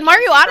 I was like, Cappy in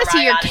Mario Super Odyssey,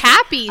 Mario you're Odyssey.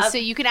 Cappy, Uh, so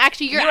you can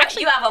actually... you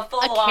have a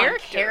full-on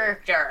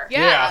character.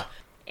 Yeah.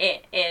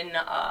 In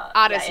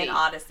Odyssey. in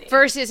Odyssey.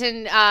 Versus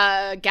in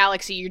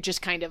Galaxy, you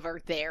just kind of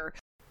are there.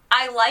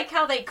 I like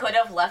how they could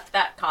have left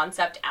that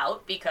concept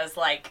out because,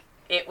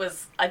 it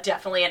was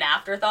definitely an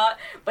afterthought,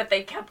 but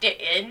they kept it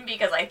in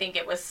because I think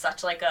it was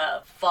such,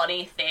 a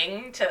funny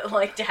thing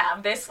to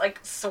have this,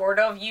 sort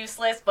of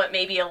useless, but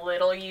maybe a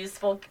little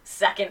useful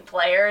second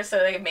player, so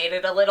they made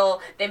it a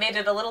little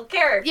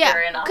character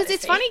Yeah, in Odyssey. because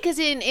it's funny, because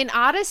in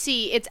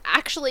Odyssey, it's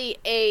actually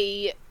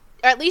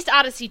or at least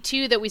Odyssey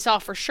 2 that we saw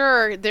for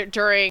sure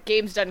during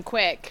Games Done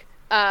Quick,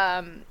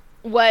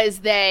 was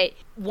that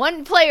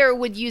one player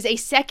would use a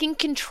second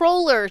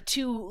controller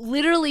to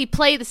literally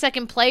play the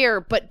second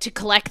player, but to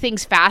collect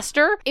things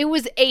faster. It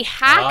was a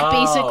hack,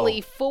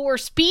 basically, for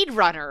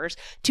speedrunners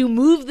to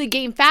move the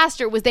game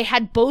faster, was they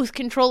had both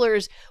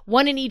controllers,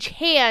 one in each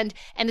hand,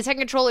 and the second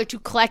controller to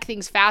collect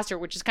things faster,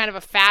 which is kind of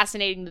a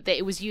fascinating that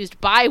it was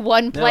used by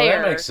one player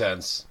No, that makes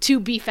sense. to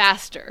be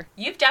faster.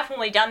 You've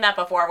definitely done that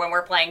before when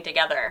we're playing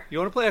together. You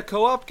want to play a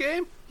co-op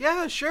game?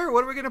 Yeah, sure.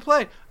 What are we going to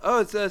play? Oh,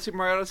 it's Super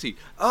Mario Odyssey.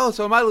 Oh,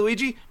 so am I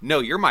Luigi? No,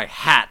 you're my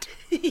hat.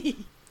 You're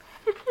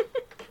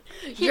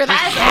the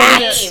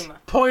Has a name.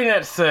 Point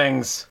at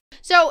things.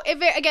 So,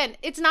 again,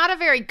 it's not a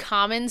very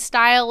common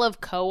style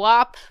of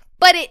co-op,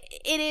 but it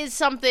is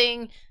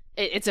something.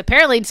 It's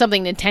apparently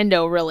something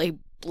Nintendo really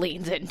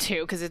leans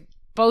into, because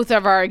both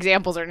of our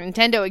examples are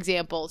Nintendo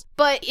examples.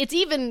 But it's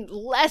even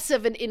less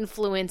of an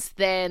influence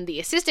than the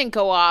assistant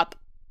co-op.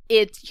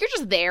 You're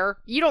just there.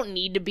 You don't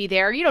need to be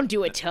there. You don't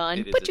do a ton,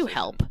 but you assistant.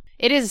 help.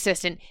 It is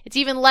assistant. It's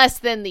even less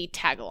than the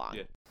tag-along.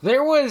 Yeah.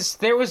 There was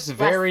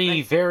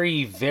very,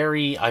 very,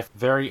 very, a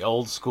very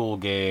old school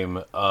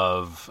game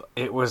of,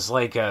 it was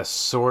like a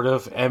sort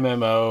of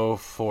MMO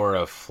for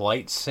a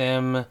flight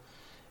sim.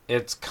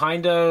 It's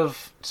kind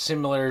of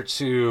similar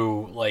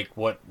to like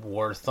what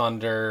War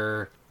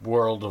Thunder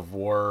World of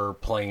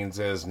Warplanes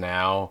is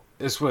now.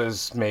 This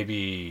was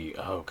maybe,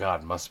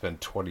 must have been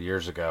 20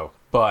 years ago.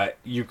 But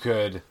you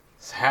could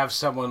have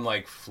someone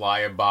like fly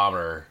a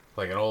bomber,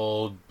 like an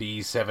old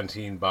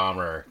B-17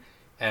 bomber,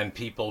 and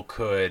people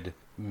could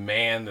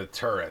man the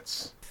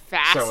turrets.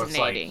 Fascinating. So it's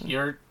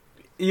like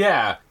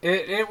Yeah,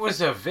 it was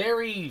a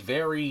very,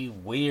 very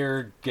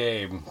weird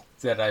game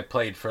that I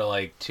played for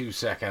like 2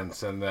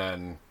 seconds and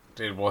then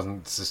it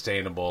wasn't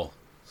sustainable,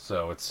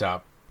 so it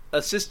stopped.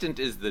 Assistant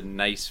is the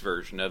nice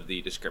version of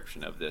the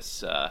description of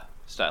this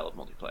style of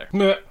multiplayer.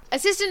 Meh.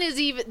 Assistant is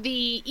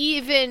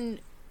even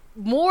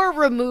more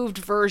removed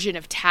version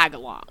of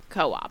tag-along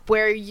co-op,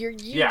 where you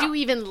do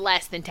even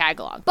less than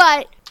tag-along.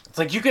 But it's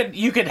like you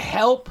could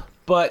help,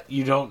 but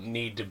you don't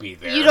need to be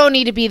there. You don't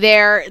need to be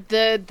there.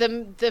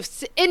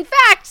 In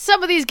fact,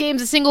 some of these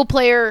games, a single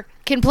player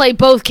can play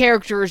both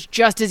characters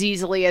just as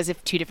easily as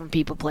if two different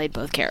people played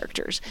both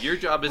characters. Your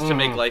job is to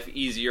make life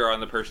easier on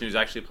the person who's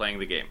actually playing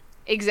the game.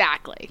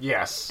 Exactly.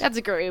 Yes. That's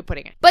a great way of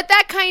putting it. But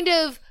that kind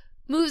of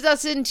moves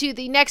us into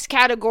the next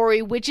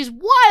category, which is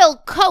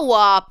while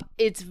co-op,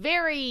 it's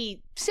very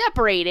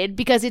separated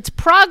because it's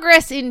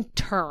progress in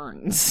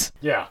turns.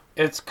 Yeah,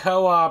 it's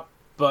co-op,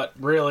 but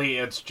really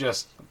it's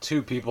just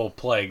two people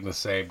playing the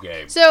same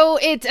game. So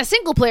it's a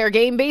single player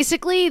game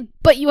basically,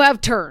 but you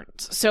have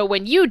turns. So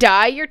when you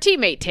die, your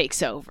teammate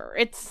takes over.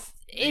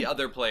 The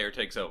other player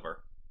takes over.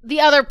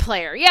 The other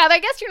player. Yeah, I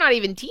guess you're not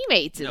even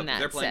teammates in that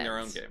they're playing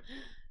sense. their own game.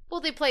 Well,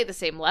 they play the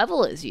same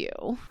level as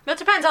you. It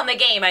depends on the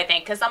game, I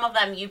think, because some of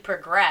them you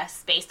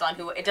progress based on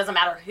who. It doesn't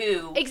matter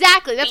who.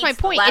 Exactly, that's my beats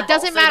the point. level. It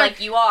doesn't So, matter. like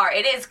you are.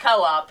 It is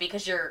co-op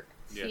because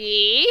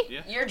See?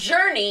 Yeah. your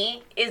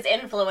journey is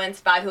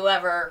influenced by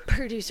whoever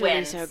Producer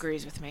wins. Lisa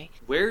agrees with me.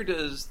 Where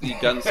does the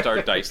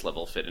Gunstar dice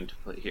level fit into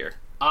play here?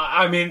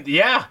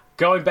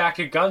 Going back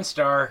to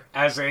Gunstar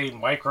as a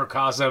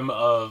microcosm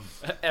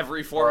of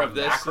Every form of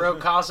this.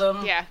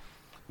 macrocosm. Yeah.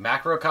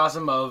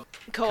 Macrocosm of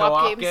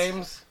Co-op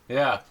games.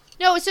 Yeah.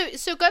 No,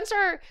 so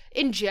Gunstar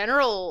in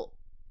general,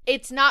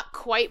 it's not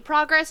quite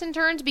progress in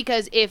turns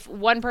because if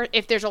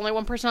there's only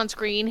one person on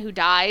screen who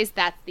dies,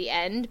 that's the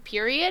end,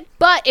 period.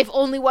 But if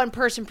only one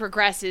person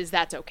progresses,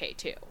 that's okay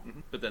too.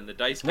 But then the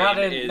dice game Not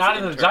in is the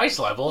turns. dice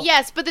level.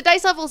 Yes, but the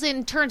dice level's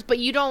in turns,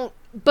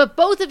 but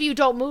both of you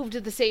don't move to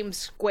the same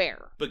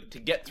square. But to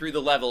get through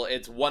the level,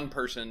 it's one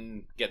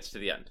person gets to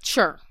the end.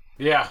 Sure.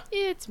 Yeah.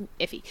 It's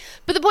iffy.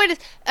 But the point is,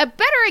 a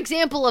better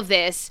example of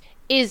this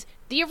is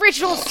the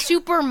original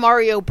Super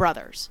Mario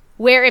Brothers,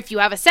 where if you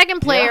have a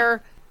second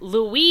player,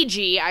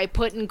 Luigi, I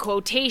put in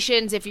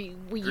quotations,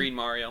 Green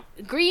Mario.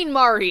 Green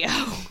Mario,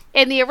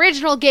 in the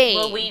original game.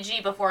 Luigi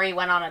before he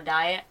went on a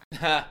diet.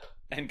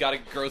 And got a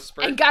growth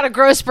spurt. And got a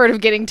growth spurt of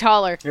getting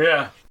taller.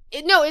 Yeah.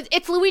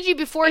 It's Luigi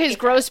before his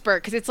growth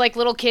spurt, because it's like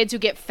little kids who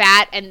get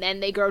fat and then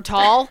they grow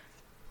tall.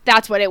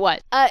 That's what it was.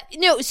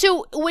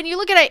 So when you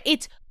look at it,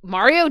 it's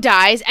Mario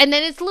dies, and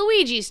then it's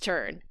Luigi's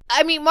turn.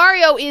 I mean,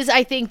 Mario is,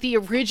 I think, the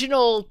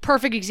original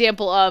perfect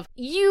example of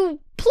you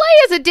play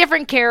as a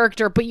different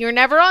character, but you're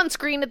never on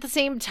screen at the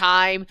same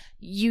time.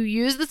 You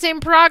use the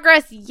same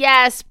progress,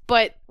 yes,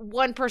 but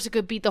one person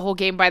could beat the whole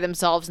game by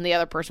themselves, and the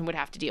other person would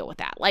have to deal with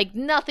that. Like,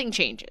 nothing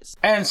changes.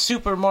 And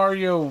Super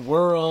Mario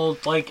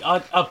World, like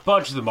a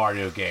bunch of the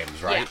Mario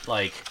games, right? Yeah.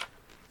 Like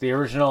the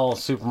original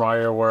Super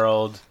Mario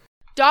World.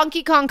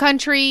 Donkey Kong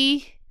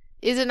Country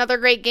is another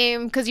great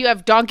game because you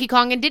have Donkey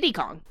Kong and Diddy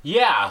Kong.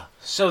 Yeah.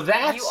 So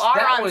that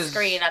on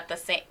screen at the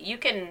same. You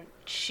can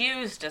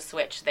choose to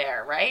switch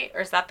there, right? Or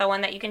is that the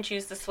one that you can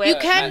choose to switch? You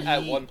can.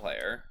 At one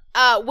player.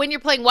 When you're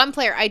playing one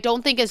player, I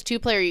don't think as two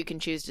player you can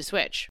choose to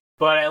switch.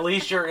 But at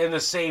least you're in the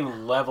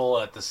same level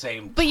at the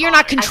same time. But you're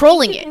not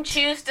controlling You can it.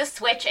 choose to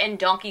switch in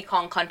Donkey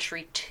Kong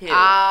Country 2.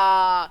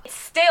 It's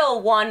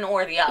Still one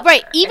or the other.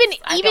 right.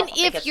 I don't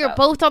think If it's you're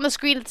both on the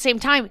screen at the same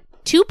time,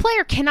 two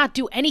player cannot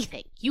do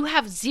anything. You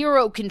have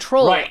zero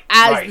control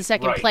as the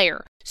second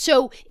player.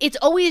 So it's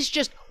always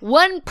just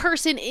one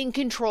person in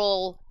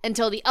control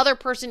until the other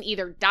person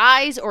either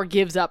dies or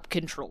gives up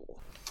control.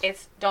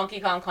 It's Donkey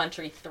Kong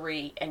Country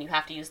 3, and you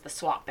have to use the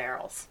swap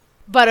barrels.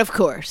 But of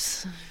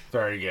course.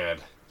 Very good.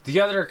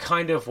 The other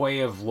kind of way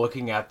of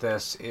looking at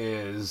this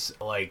is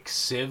like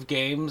Civ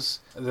games.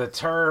 The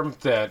term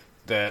that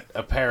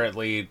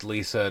apparently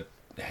Lisa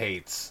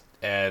hates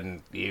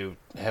and you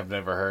have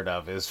never heard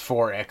of is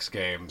 4X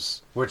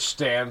games, which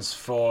stands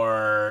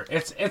for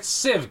it's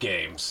Civ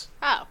games.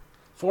 Oh.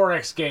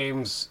 4X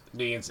games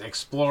means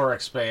explore,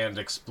 expand,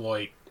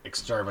 exploit,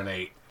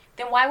 exterminate.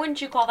 Then why wouldn't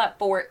you call that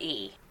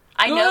 4E?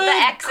 I know Good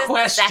the X is the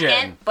question.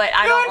 second, but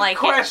I don't Good like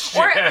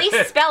question. it. Or at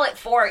least spell it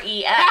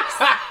 4EX.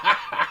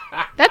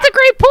 That's a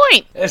great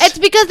point. It's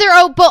because they're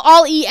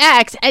all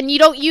EX, and you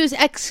don't use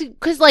X,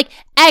 because, like,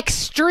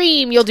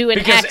 extreme, you'll do an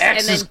Because X, X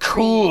and then is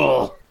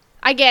cool.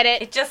 I get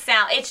it.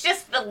 It's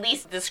just the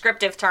least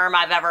descriptive term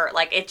I've ever,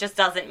 like, it just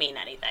doesn't mean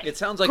anything. It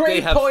sounds like Great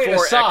they have point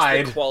 4x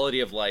aside. the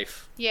quality of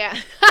life. Yeah.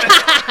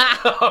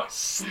 Oh,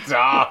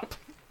 stop.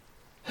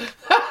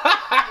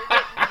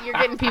 You're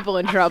getting people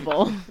in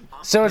trouble.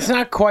 So it's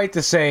not quite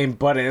the same,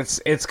 but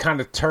it's kind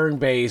of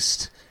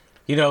turn-based.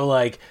 You know,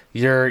 like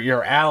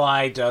your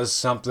ally does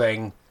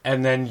something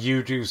and then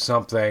you do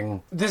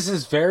something. This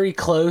is very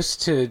close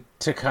to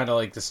kind of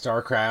like the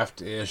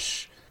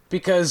StarCraft-ish,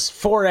 because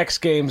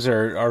 4X games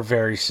are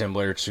very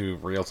similar to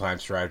real-time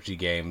strategy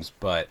games,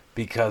 but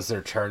because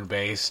they're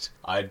turn-based,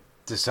 I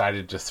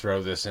decided to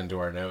throw this into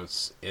our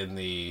notes in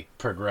the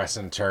progress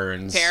in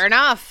turns. Fair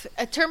enough.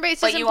 A turn-based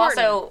is But you important.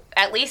 also,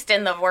 at least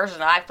in the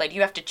version I've played,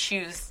 you have to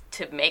choose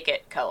to make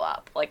it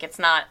co-op. Like, it's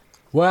not...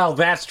 Well,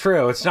 that's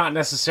true. It's not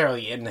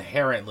necessarily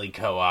inherently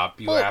co-op.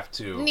 You Well, have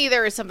to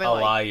neither is something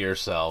ally like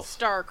yourself.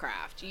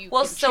 StarCraft. You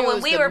Well, can so when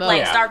choose we the were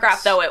playing modes.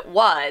 StarCraft, though, it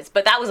was,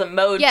 but that was a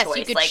mode Yes, choice.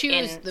 you could like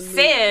choose in the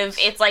Civ, moves.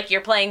 it's like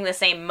you're playing the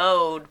same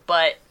mode,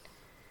 but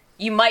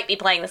you might be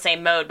playing the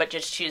same mode, but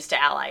just choose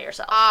to ally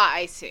yourself. Ah,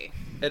 I see.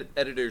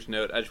 Editor's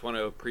note, I just want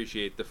to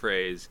appreciate the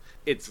phrase,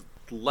 it's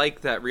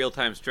like that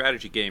real-time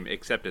strategy game,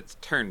 except it's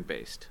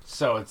turn-based.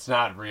 So it's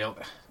not real.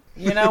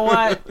 You know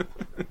what?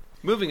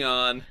 Moving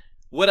on,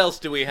 what else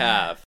do we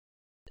have?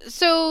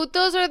 So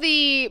those are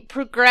the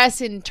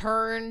progress in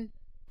turn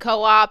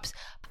co-ops.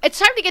 It's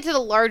time to get to the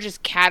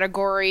largest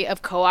category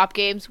of co-op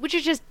games, which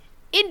is just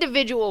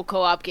individual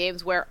co-op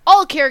games where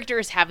all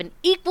characters have an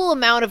equal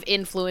amount of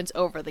influence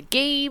over the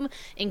game,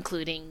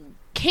 including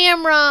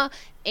camera,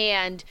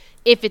 and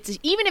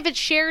even if it's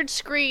shared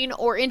screen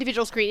or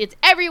individual screen, it's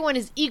everyone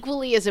is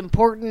equally as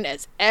important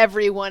as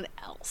everyone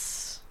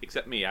else.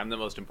 Except me, I'm the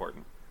most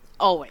important.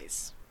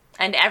 Always.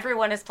 And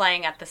everyone is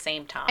playing at the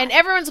same time. And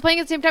everyone's playing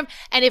at the same time.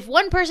 And if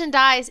one person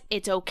dies,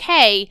 it's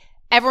okay.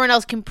 Everyone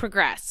else can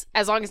progress,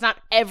 as long as not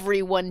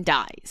everyone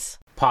dies.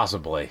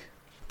 Possibly.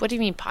 What do you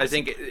mean I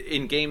possibly? think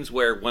in games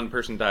where one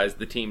person dies,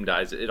 the team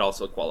dies, it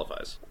also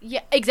qualifies.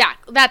 Yeah,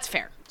 exactly. That's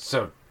fair.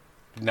 So,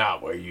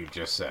 not what you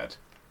just said.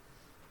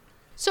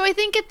 So I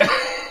think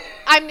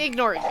I'm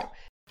ignoring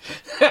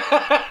you.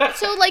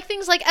 So, like,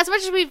 things like, as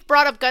much as we've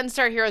brought up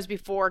Gunstar Heroes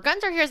before,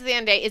 Gunstar Heroes at the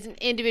end of the day is an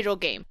individual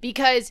game.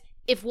 Because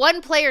if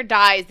one player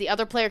dies, the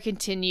other player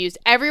continues.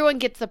 Everyone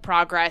gets the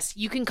progress.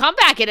 You can come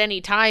back at any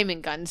time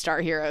in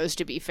Gunstar Heroes,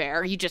 to be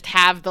fair. You just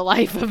have the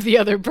life of the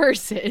other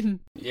person.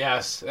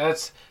 Yes,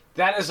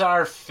 that is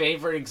our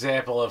favorite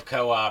example of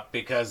co-op,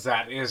 because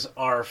that is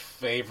our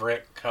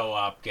favorite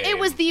co-op game. It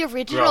was the growing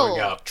original,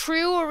 up.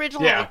 true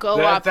original Yeah,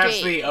 co-op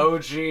that's game. the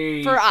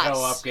OG For us.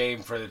 co-op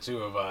game for the two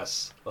of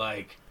us.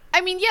 Like,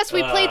 I mean, yes,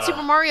 we played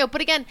Super Mario, but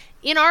again,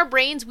 in our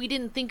brains, we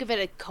didn't think of it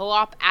as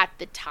co-op at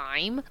the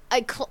time.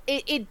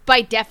 It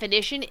by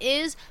definition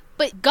is,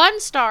 but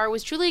Gunstar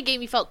was truly a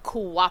game you felt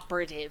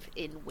cooperative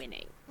in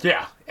winning.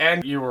 yeah,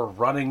 and you were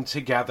running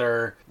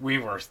together.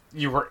 You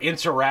were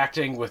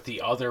interacting with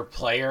the other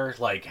player.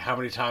 Like, how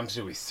many times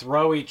do we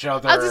throw each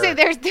other? I was gonna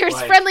say, there's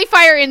Like- friendly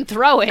fire in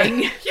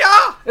throwing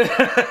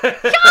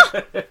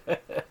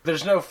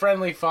There's no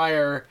friendly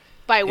fire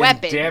by in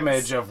weapons.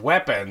 damage of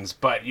weapons,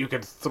 but you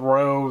could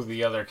throw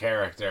the other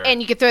character.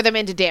 And you could throw them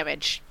into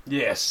damage.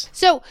 yes.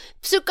 So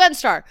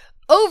Gunstar,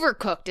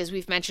 Overcooked, as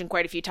we've mentioned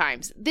quite a few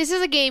times. This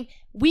is a game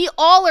we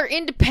all are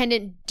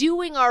independent,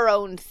 doing our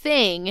own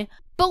thing,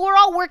 but we're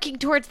all working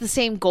towards the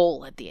same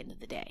goal at the end of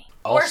the day.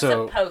 We're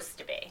Also, supposed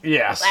to be.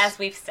 yes. As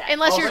we've said.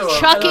 Unless Also, you're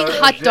chucking a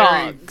hot very-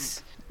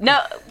 dogs. No,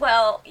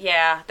 well,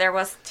 yeah, there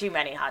was too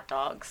many hot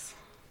dogs.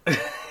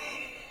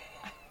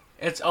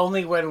 It's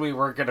only when we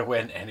were going to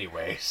win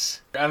anyways.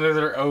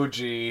 Another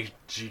OG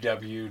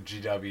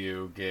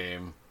GW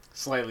game,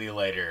 slightly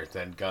later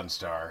than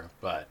Gunstar,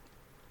 but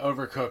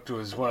Overcooked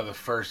was one of the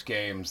first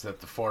games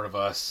that the four of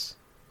us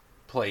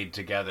played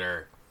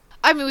together.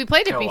 I mean, we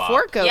played it Co-op.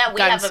 before Yeah,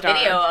 we have a Gunstar.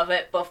 video of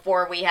it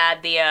before we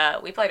had the,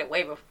 we played it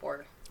way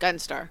before.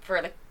 Gunstar.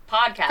 For the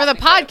podcast. For the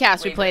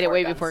podcast, we played it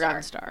way before Gunstar.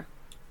 Gunstar.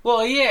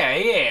 Well,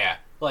 yeah.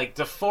 Like,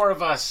 the four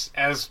of us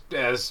as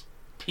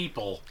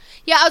people,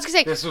 Yeah, I was gonna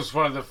say, this was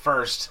one of the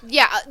first.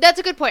 yeah, that's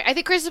a good point. I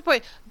think Chris's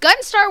point.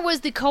 Gunstar was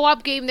the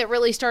co-op game that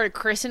really started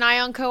Chris and I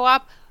on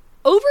co-op.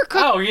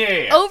 Overcooked. Oh,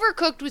 yeah.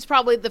 Overcooked was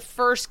probably the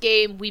first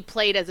game we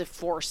played as a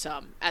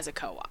foursome, as a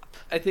co-op.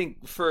 I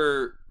think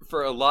for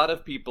a lot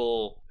of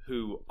people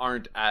who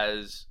aren't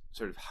as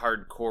sort of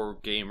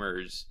hardcore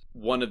gamers,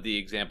 one of the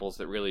examples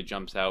that really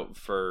jumps out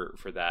for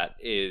that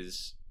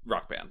is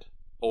Rock Band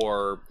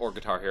or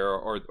Guitar Hero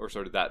or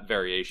sort of that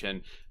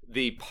variation.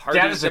 The party,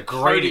 That is a the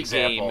great party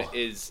example. game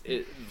is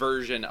a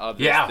version of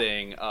this Yeah.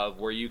 thing of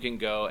where you can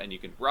go and you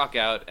can rock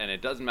out, and it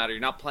doesn't matter.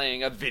 You're not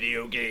playing a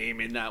video game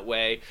in that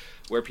way,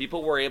 where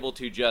people were able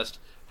to just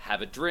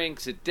have a drink,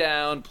 sit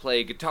down,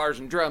 play guitars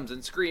and drums,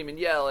 and scream and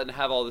yell and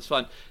have all this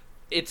fun.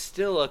 It's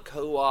still a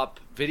co-op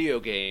video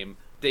game.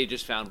 They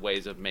just found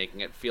ways of making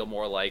it feel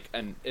more like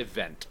an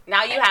event.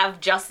 Now you have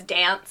Just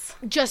Dance.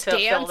 Just To fill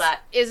Dance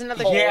that is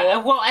another hole. Yeah,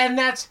 well, and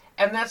that's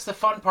the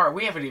fun part.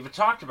 We haven't even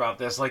talked about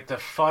this. Like, the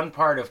fun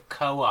part of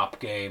co-op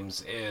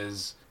games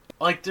is,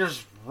 like,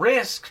 there's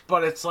risk,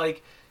 but it's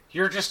like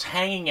you're just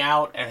hanging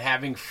out and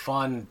having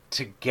fun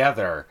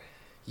together.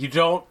 You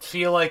don't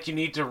feel like you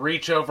need to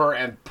reach over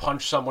and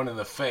punch someone in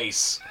the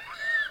face.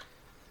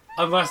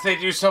 Unless they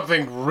do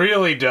something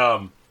really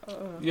dumb.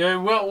 Yeah,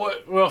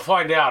 we'll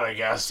find out, I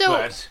guess. So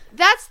but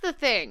that's the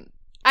thing.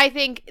 I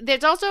think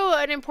there's also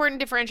an important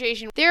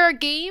differentiation. There are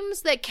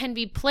games that can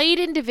be played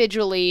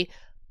individually,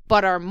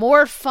 but are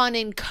more fun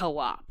in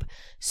co-op.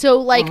 So,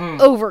 like,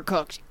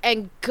 Overcooked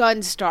and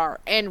Gunstar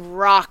and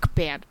Rock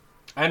Band.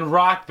 And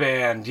Rock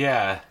Band,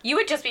 yeah. You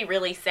would just be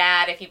really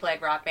sad if you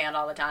played Rock Band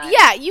all the time.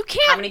 Yeah, you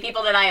can't. How many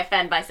people did I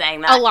offend by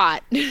saying that? A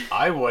lot.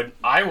 I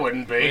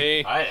wouldn't be.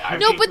 Me.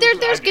 No, but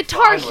there's I'd be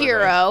Guitar fine with it.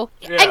 Hero,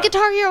 Yeah. and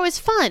Guitar Hero is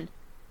fun.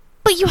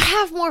 But you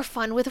have more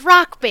fun with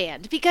Rock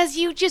Band because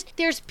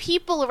there's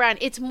people around.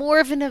 It's more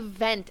of an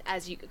event,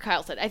 as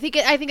Kyle said. I think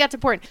that's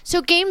important.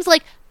 So games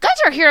like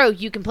Guitar Hero,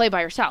 you can play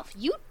by yourself.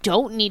 You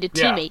don't need a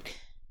Yeah. teammate.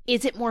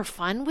 Is it more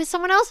fun with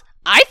someone else?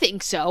 I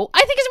think so. I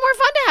think it's more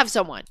fun to have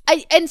someone.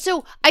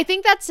 So I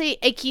think that's a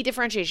key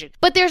differentiation.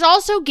 But there's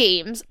also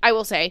games, I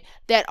will say,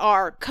 that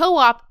are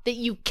co-op that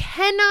you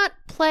cannot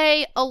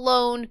play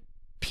alone,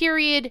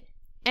 period,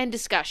 end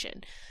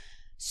discussion.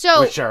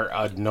 So, Which are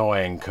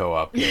annoying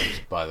co-op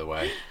games, by the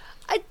way.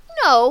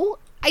 no,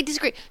 I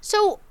disagree.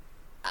 So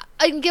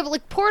I can give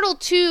like Portal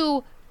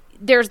 2,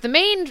 there's the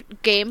main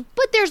game,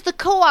 but there's the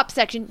co-op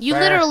section. You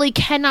Fair. literally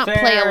cannot play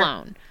Fair.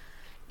 alone.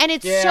 And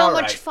it's Yeah, so all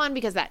much right. fun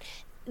because of that.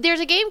 There's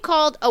a game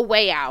called A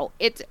Way Out.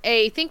 It's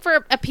a thing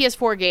for a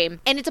PS4 game,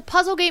 and it's a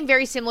puzzle game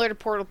very similar to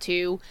Portal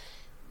 2.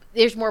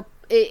 There's more.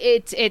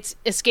 It's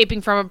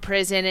escaping from a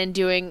prison and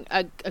doing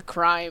a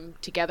crime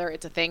together.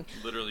 It's a thing.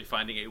 Literally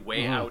finding a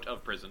way out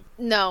of prison.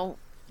 No.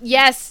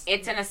 Yes.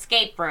 It's an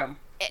escape room.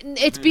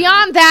 It's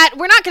beyond that.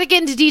 We're not going to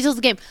get into details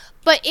of the game,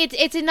 but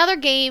it's another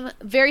game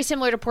very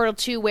similar to Portal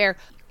 2 where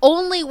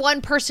only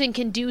one person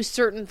can do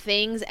certain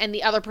things and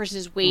the other person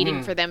is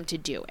waiting for them to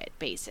do it,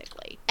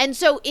 basically. And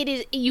so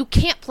you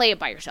can't play it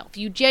by yourself.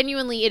 It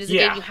is a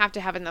game you have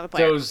to have another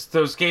player.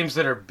 Those games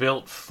that are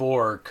built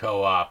for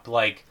co-op,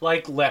 like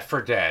Left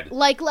 4 Dead.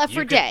 Like Left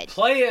 4 Dead.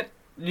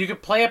 You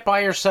could play it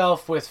by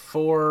yourself with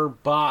 4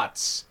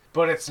 bots,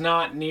 but it's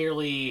not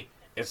nearly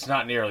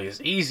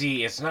as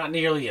easy. It's not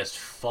nearly as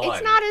fun.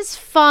 It's not as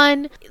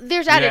fun.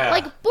 There's added, Yeah.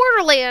 like,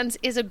 Borderlands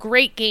is a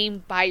great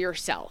game by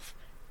yourself.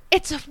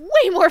 It's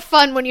way more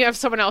fun when you have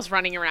someone else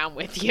running around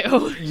with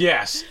you.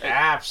 Yes, And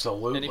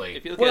absolutely.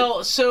 if you look well,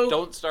 at so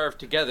Don't Starve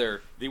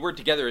Together, the word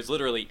together is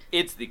literally,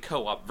 it's the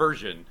co-op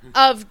version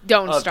Of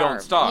Don't of Starve.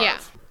 Don't Starve. Yeah.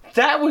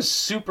 that was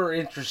super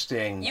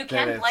interesting. You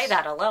can play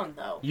that alone,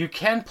 though. You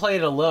can play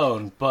it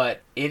alone,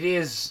 but it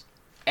is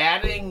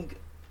adding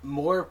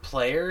more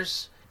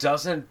players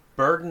doesn't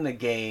burden the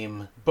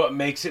game, but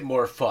makes it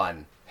more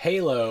fun.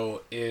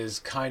 Halo is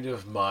kind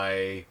of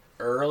my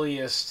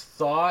earliest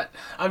thought.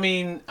 I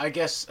mean, I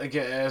guess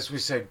as we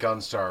said,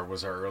 Gunstar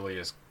was our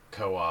earliest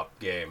co-op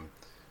game,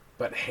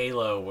 but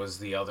Halo was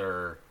the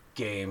other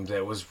game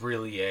that was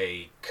really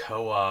a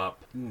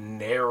co-op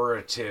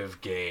narrative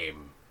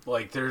game.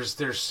 Like there's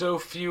so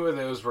few of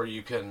those where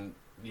you can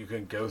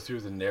go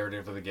through the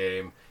narrative of the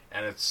game,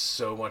 and it's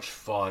so much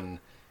fun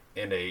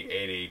in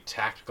a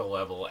tactical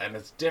level, and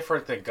it's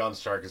different than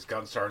Gunstar because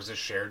Gunstar is a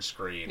shared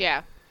screen.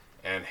 Yeah.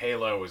 And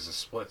Halo is a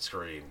split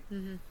screen.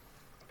 Mm-hmm.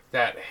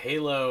 That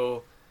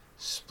Halo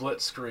split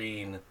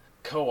screen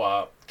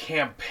co-op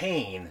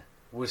campaign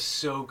was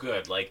so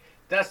good. Like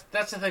that's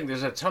the thing.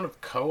 There's a ton of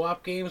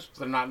co-op games, but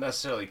they're not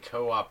necessarily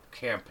co-op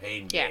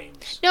campaign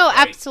games. No,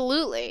 right?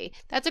 absolutely.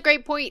 That's a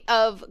great point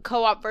of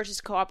co-op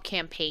versus co-op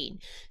campaign.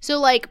 So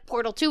like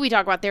Portal 2 we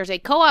talk about, there's a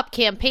co-op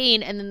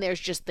campaign and then there's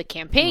just the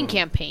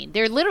campaign.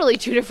 They're literally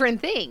two different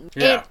things.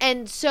 Yeah.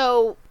 And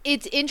so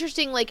it's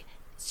interesting, like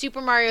Super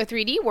Mario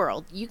 3D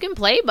World, you can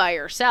play by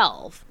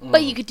yourself,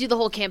 but you could do the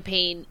whole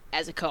campaign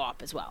as a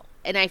co-op as well.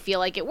 And I feel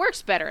like it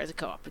works better as a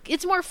co-op.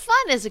 It's more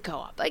fun as a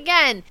co-op.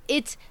 Again,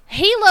 it's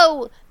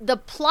Halo. The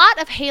plot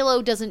of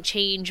Halo doesn't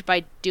change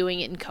by doing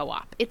it in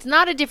co-op. It's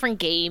not a different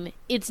game.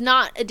 It's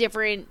not a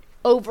different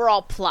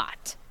overall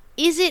plot.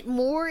 Is it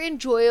more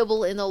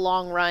enjoyable in the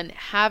long run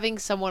having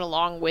someone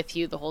along with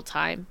you the whole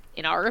time?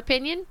 In our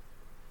opinion,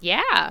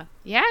 yeah,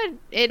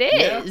 it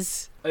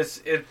is.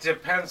 It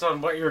depends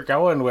on what you're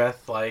going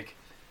with. Like,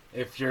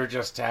 if you're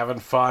just having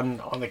fun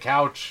on the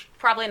couch.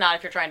 Probably not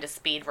if you're trying to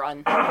speed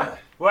run.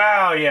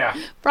 Well, yeah.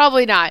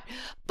 Probably not.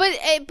 But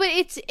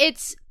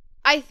it's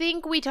I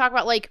think we talk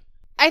about, like,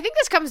 I think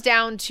this comes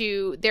down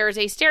to there's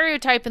a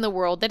stereotype in the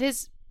world that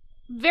has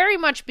very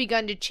much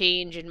begun to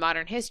change in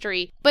modern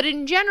history. But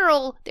in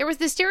general, there was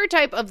the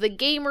stereotype of the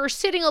gamer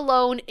sitting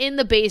alone in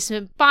the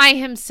basement by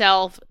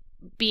himself,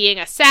 being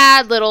a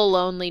sad little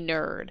lonely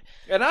nerd.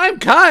 And I'm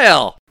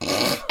Kyle!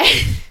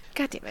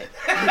 God damn it.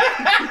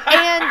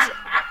 And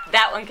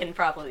That one can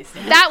probably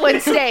stay. that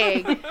one's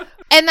staying.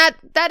 And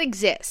that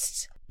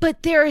exists.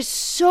 But there is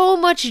so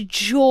much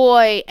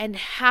joy and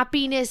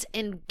happiness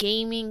in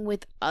gaming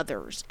with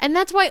others. And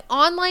that's why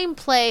online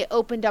play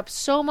opened up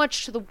so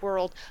much to the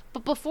world.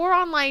 But before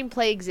online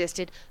play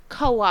existed,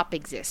 co-op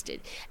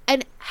existed.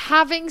 And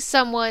having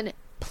someone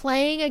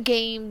playing a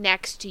game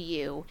next to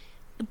you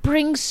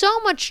brings so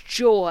much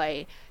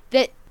joy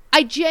that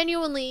I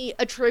genuinely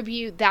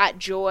attribute that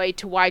joy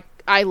to why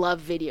I love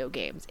video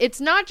games. It's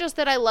not just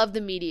that I love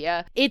the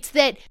media. It's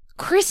that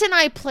Chris and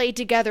I played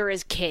together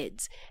as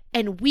kids,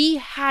 and we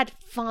had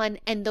fun,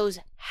 and those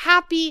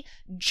happy,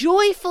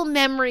 joyful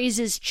memories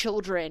as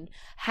children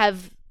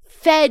have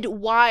fed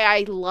why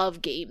I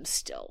love games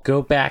still. Go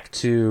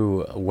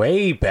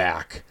way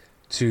back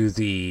to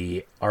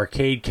the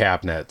arcade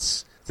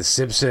cabinets, The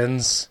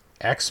Simpsons,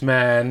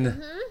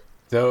 X-Men,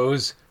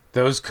 those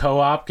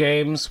co-op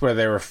games where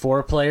they were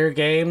 4-player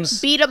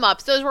games. Beat 'em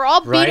ups. Those were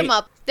all beat 'em Right?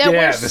 up. That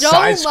Yeah, were the so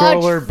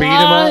side-scroller much beat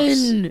 'em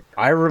fun. ups.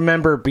 I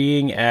remember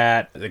being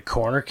at the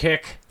Corner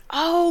Kick.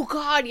 Oh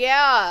God,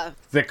 yeah.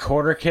 The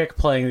Corner Kick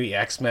playing the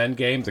X-Men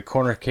game. The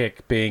Corner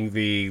Kick being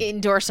the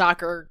Indoor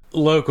soccer.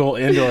 local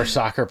indoor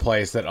soccer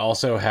place that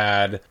also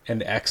had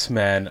an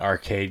X-Men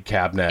arcade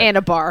cabinet And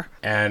a bar.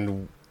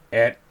 and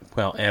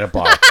a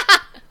bar,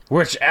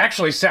 which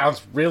actually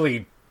sounds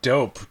really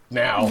dope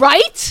now.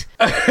 Right?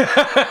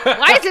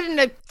 Why is it in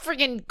a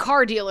freaking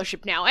car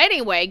dealership now?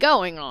 Anyway,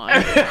 going on.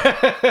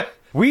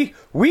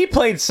 We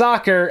played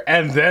soccer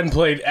and then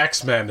played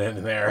X-Men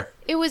in there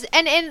It was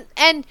and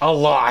a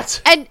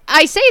lot. and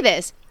I say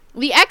this,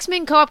 the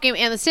X-Men co-op game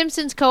and the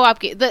Simpsons co-op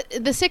game,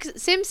 the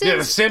Simpsons Yeah,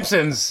 The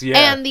Simpsons. Yeah,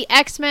 and the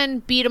X-Men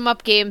beat 'em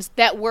up games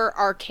that were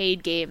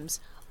arcade games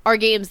are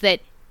games that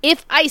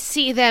if I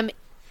see them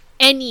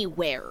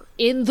anywhere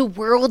in the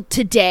world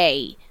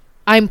today,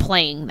 I'm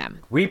playing them.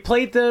 we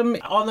played them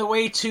on the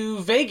way to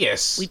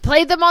Vegas. We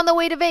played them on the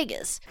way to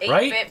Vegas. 8-bit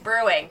Right?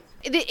 brewing.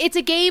 It's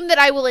a game that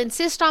I will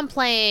insist on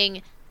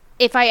playing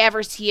if I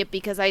ever see it,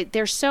 because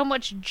there's so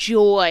much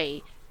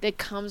joy that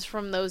comes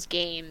from those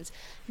games.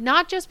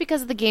 Not just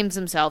because of the games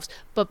themselves,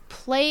 but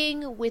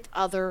playing with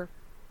other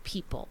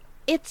people.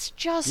 It's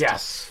just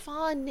Yes.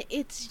 fun.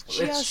 It's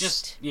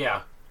just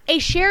yeah. a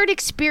shared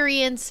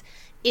experience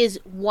is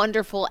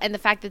wonderful, and the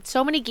fact that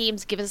so many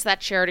games give us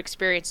that shared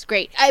experience is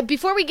great.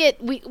 Before we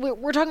get,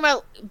 we're talking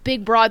about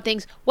big, broad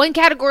things. One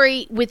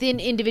category within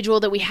individual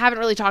that we haven't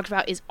really talked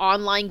about is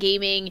online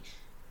gaming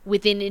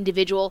within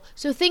individual.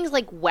 So things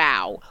like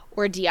WoW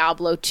or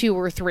Diablo 2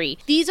 or 3.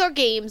 These are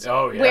games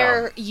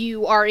where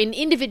you are an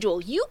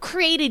individual. You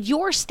created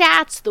your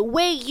stats the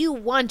way you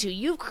want to.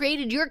 You've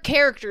created your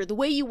character the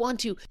way you want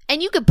to.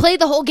 And you can play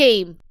the whole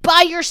game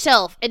by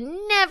yourself and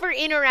never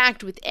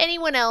interact with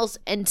anyone else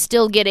and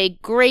still get a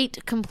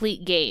great,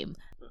 complete game.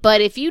 But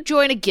if you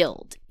join a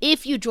guild,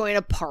 if you join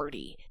a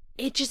party,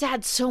 it just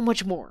adds so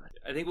much more.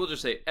 I think we'll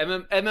just say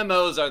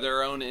MMOs are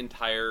their own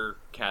entire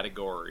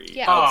category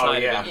Yeah. outside Oh,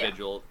 yeah. of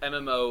individual.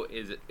 MMO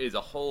is a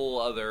whole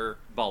other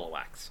ball of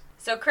wax.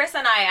 So Chris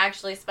and I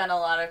actually spent a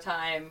lot of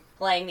time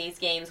playing these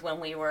games when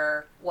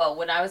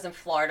when I was in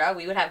Florida,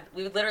 we would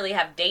literally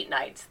have date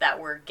nights that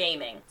were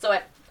gaming. So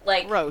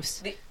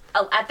Gross.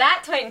 At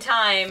that point in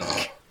time,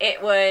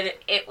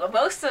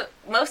 most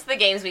of the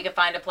games we could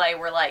find to play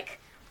were like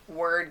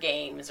word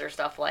games or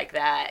stuff like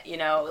that,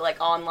 like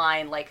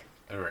online, like,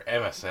 Or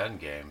MSN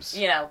games.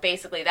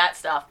 basically that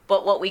stuff.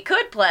 But what we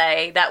could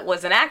play that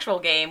was an actual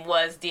game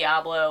was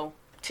Diablo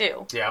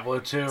 2. Diablo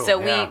 2.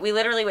 So yeah. we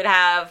literally would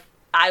have,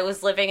 I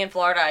was living in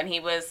Florida and he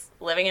was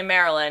living in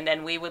Maryland,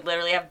 and we would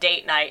literally have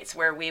date nights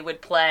where we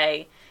would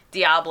play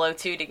Diablo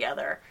 2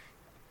 together.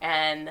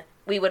 And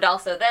we would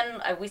also,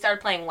 then we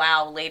started playing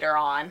WoW later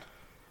on,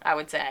 I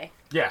would say.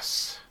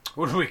 Yes.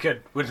 When we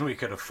could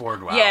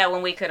afford WoW. Yeah,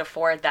 when we could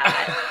afford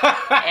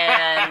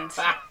that.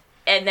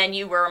 and then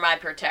you were my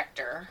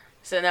protector,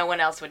 so no one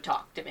else would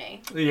talk to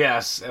me.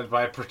 Yes, and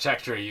by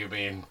protector you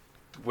mean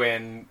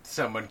when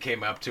someone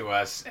came up to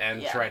us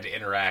and Yeah. tried to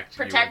interact.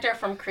 Protector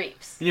from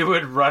creeps. You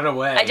would run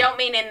away. I don't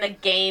mean in the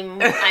game.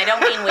 I don't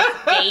mean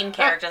with game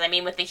characters. I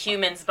mean with the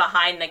humans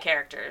behind the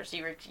characters.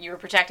 You were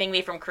protecting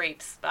me from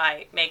creeps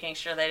by making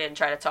sure they didn't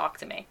try to talk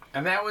to me.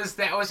 And that was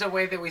a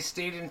way that we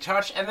stayed in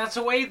touch, and that's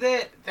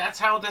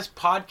how this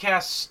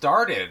podcast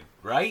started,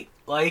 right?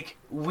 Like,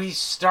 we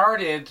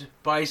started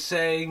by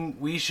saying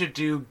we should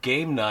do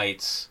game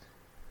nights.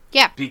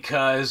 Yeah.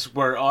 Because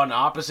we're on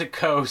opposite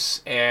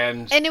coasts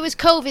and And it was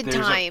COVID there's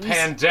times. a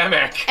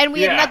pandemic. And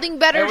we had nothing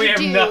better and we to have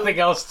do. nothing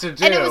else to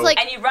do. And it was like,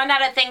 And you run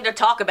out of thing to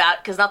talk about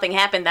because nothing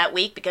happened that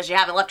week because you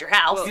haven't left your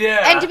house.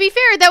 yeah. and to be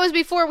fair, that was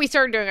before we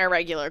started doing our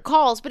regular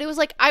calls, but it was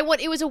like,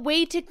 it was a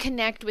way to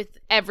connect with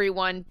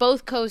everyone,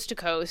 both coast to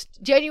coast.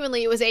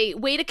 Genuinely, it was a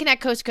way to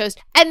connect coast to coast.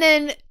 And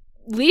then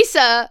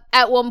Lisa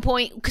at one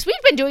point, because we've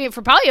been doing it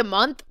for probably a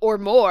month or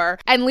more,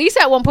 and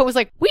Lisa at one point was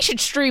like, we should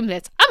stream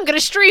this. I'm going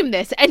to stream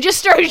this. And just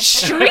started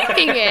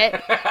streaming it.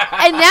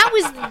 And that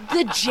was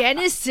the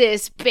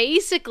genesis,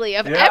 basically,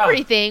 of Yeah.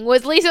 everything,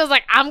 was Lisa was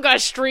like, I'm going to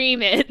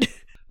stream it.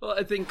 Well,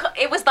 I think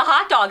It was the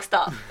hot dog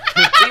stuff.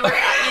 There were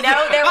so many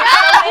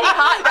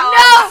hot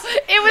dogs.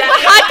 No, it was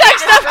the hot dog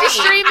stuff to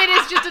stream it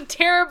is just a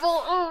terrible,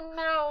 oh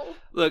no.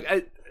 Look,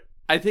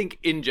 I think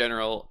in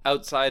general,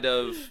 outside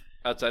of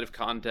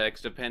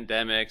context of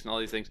pandemics and all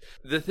these things,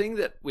 the thing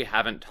that we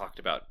haven't talked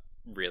about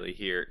really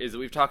here is that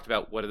we've talked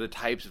about what are the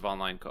types of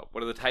online co-op,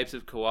 what are the types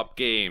of co-op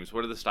games,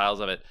 what are the styles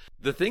of it.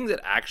 The thing that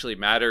actually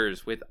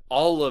matters with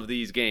all of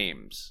these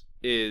games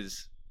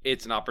is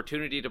it's an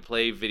opportunity to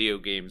play video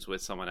games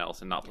with someone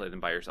else and not play them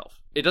by yourself.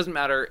 It doesn't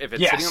matter if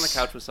it's Yes. sitting on the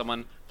couch with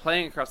someone,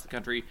 playing across the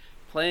country,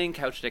 playing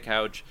couch to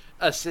couch,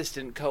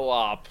 assistant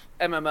co-op,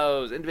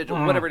 MMOs,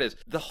 individual, whatever it is.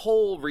 The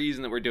whole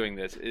reason that we're doing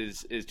this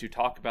is to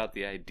talk about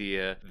the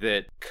idea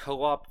that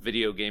co-op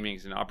video gaming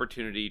is an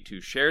opportunity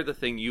to share the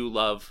thing you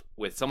love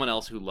with someone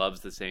else who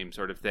loves the same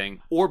sort of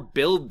thing, or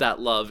build that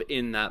love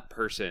in that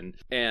person.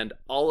 And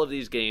all of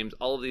these games,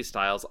 all of these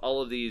styles,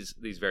 all of these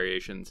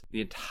variations,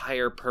 the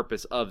entire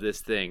purpose of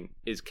this thing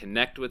is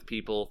connect with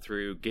people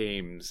through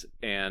games.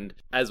 And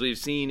as we've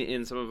seen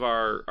in some of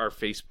our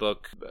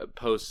Facebook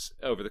posts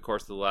over the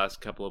course of the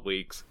last couple of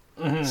weeks,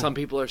 some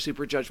people are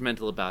super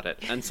judgmental about it.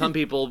 And some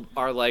people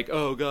are like,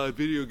 oh God,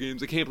 video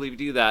games, I can't believe you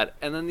do that.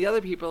 And then the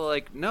other people are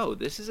like, no,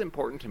 this is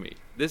important to me.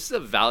 This is a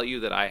value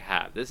that I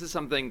have. This is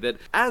something that,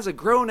 as a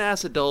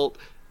grown-ass adult,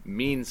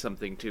 means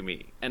something to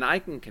me. And I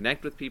can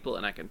connect with people,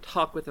 and I can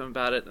talk with them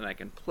about it, and I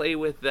can play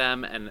with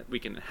them, and we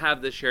can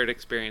have this shared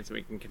experience, and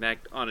we can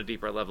connect on a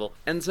deeper level.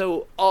 And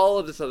so all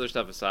of this other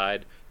stuff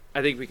aside,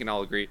 I think we can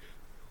all agree,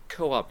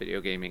 co-op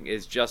video gaming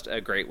is just a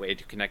great way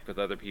to connect with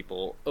other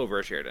people over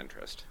a shared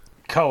interest.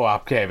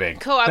 Co-op gaming,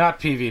 not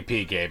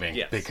PvP gaming,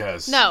 Yes.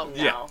 because No,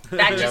 Yeah.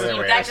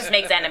 that just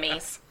makes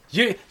enemies.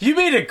 you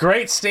made a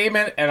great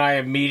statement, and I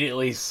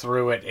immediately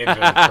threw it into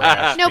the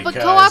trash. No, but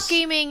because- co-op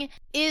gaming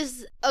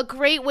is a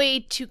great way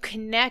to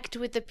connect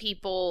with the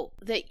people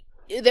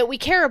that we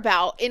care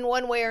about in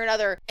one way or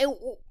another.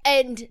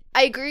 And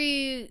I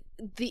agree,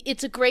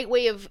 it's a great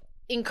way of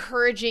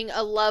encouraging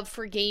a love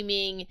for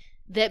gaming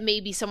that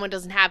maybe someone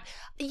doesn't have.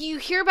 You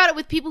hear about it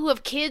with people who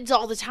have kids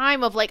all the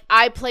time of like,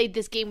 I played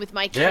this game with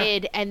my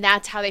kid, and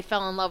that's how they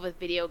fell in love with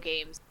video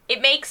games.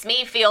 It makes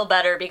me feel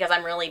better because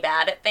I'm really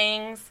bad at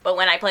things, but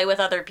when I play with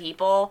other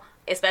people,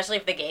 especially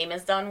if the game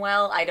is done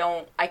well,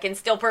 I can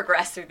still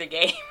progress through the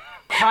game.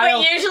 Kyle,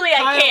 But usually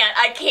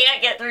I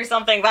can't get through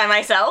something by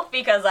myself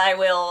because I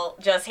will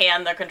just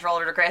hand the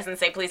controller to Chris and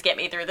say, please get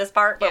me through this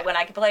part. But when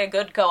I can play a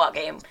good co-op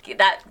game,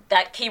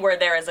 that keyword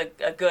there is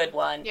a good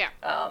one. Yeah.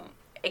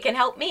 It can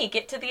help me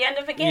get to the end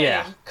of a game.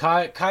 Yeah,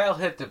 Kyle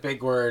hit the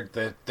big word,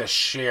 the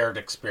shared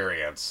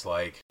experience.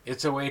 Like,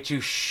 it's a way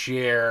to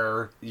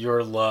share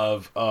your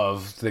love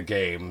of the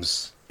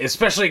games,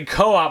 especially in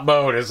co-op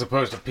mode as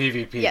opposed to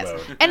PvP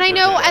mode. And I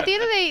know at the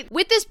end of the day,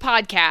 with this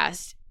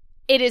podcast,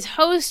 it is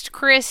host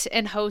Chris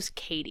and host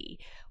Katie.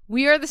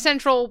 We are the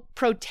central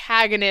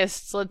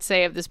protagonists, let's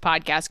say, of this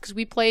podcast because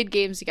we played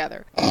games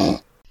together.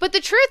 But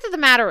the truth of the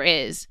matter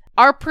is,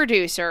 our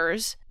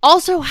producers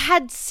also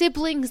had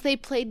siblings they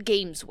played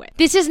games with.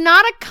 This is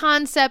not a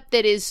concept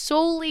that is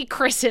solely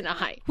Chris and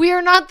I. We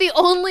are not the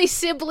only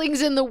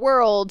siblings in the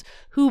world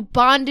who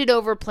bonded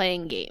over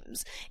playing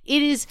games.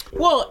 It is...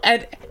 Well,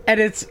 and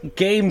it's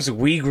games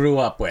we grew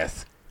up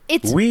with.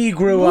 We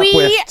grew up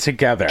with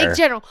together. In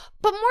general.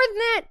 But more than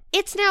that,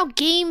 it's now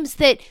games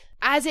that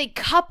as a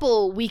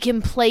couple we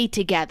can play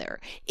together.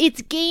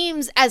 It's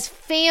games as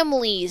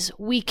families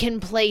we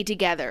can play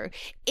together.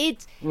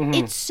 It's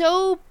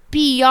so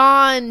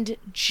beyond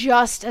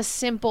just a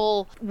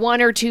simple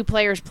one or two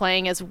players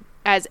playing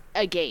as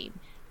a game.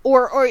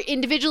 Or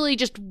individually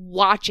just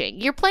watching.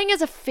 You're playing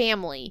as a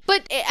family.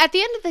 But at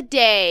the end of the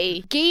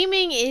day,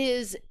 gaming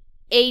is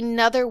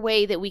another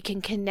way that we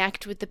can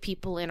connect with the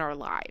people in our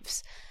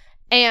lives.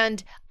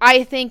 And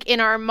I think in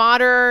our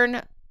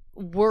modern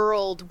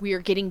world, we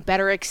are getting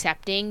better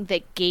accepting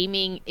that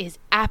gaming is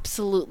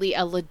absolutely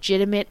a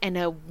legitimate and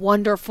a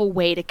wonderful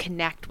way to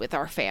connect with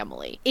our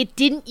family. It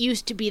didn't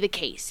used to be the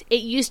case. It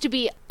used to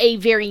be a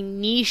very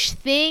niche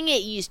thing.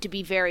 It used to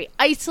be very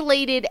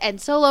isolated and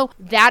solo.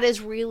 That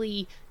has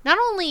really not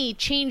only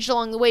changed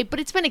along the way, but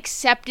it's been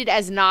accepted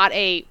as not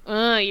a,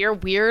 you're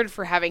weird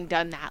for having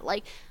done that.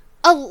 Like,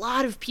 a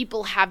lot of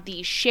people have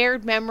these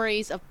shared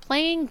memories of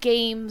playing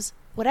games,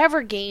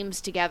 whatever games,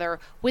 together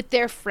with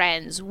their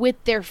friends,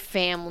 with their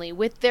family,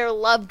 with their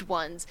loved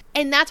ones.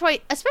 And that's why,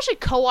 especially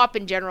co-op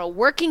in general,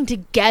 working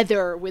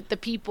together with the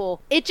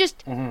people, it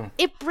just,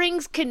 it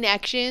brings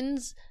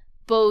connections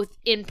both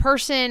in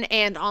person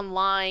and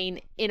online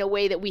in a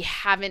way that we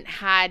haven't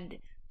had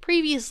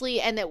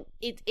previously. And that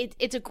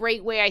it's a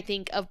great way, I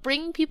think, of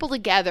bringing people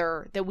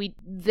together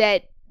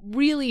that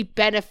really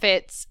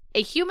benefits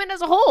a human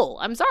as a whole.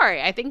 I'm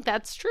sorry, I think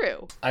that's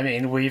true. I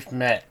mean, we've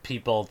met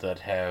people that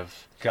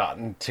have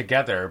gotten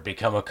together,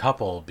 become a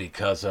couple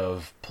because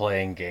of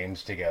playing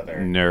games together.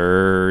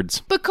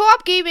 Nerds. But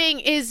co-op gaming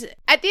is,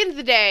 at the end of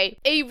the day,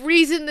 a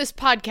reason this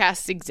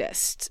podcast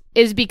exists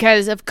is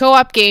because of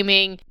co-op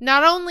gaming,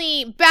 not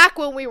only back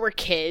when we were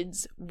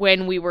kids,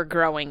 when we were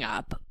growing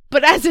up,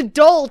 but as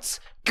adults,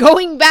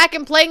 going back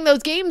and playing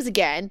those games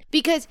again.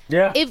 Because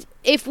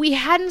if we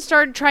hadn't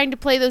started trying to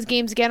play those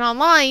games again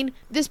online,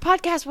 this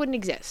podcast wouldn't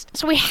exist.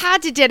 So we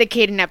had to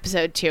dedicate an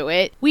episode to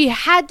it. We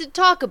had to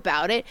talk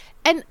about it.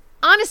 And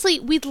honestly,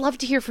 we'd love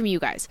to hear from you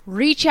guys.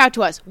 Reach out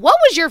to us. What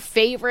was your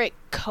favorite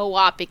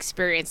co-op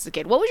experience as a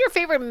kid? What was your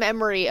favorite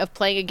memory of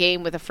playing a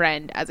game with a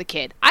friend as a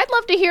kid? I'd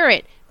love to hear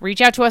it. Reach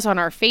out to us on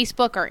our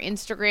Facebook, our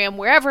Instagram,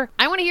 wherever.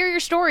 I want to hear your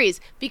stories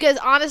because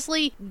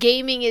honestly,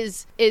 gaming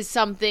is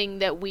something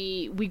that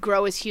we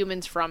grow as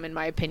humans from, in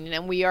my opinion,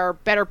 and we are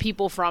better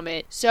people from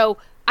it. So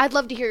I'd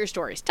love to hear your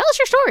stories. Tell us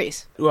your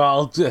stories.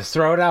 Well,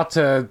 throw it out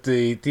to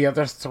the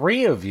other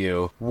three of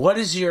you. What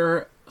is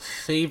your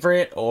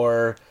favorite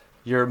or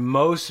your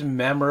most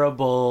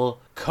memorable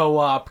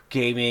co-op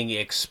gaming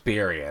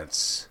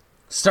experience?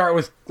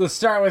 Let's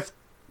start with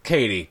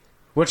Katie.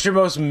 What's your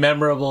most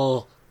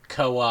memorable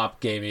co-op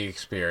gaming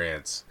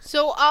experience?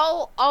 So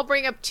I'll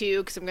bring up two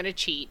because I'm gonna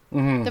cheat.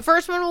 The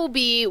first one will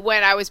be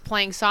when I was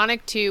playing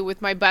Sonic 2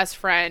 with my best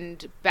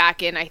friend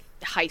back in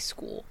high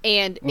school,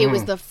 and it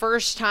was the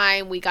first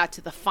time we got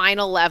to the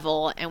final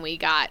level and we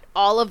got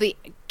all of the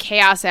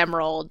Chaos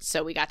Emeralds,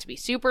 so we got to be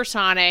Super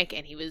Sonic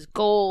and he was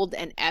gold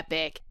and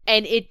epic,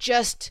 and it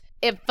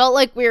felt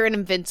like we were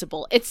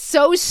invincible. It's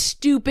so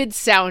stupid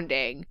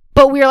sounding,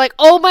 but we were like,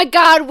 oh my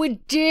god, we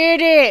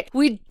did it!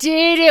 We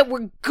did it!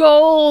 We're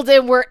gold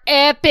and we're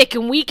epic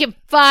and we can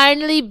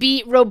finally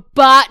beat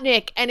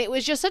Robotnik! And it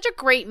was just such a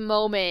great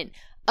moment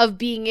of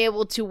being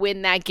able to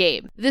win that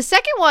game. The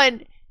second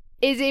one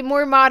is a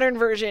more modern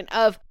version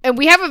of, and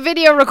we have a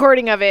video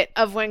recording of it,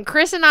 of when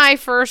Chris and I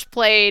first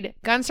played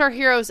Gunstar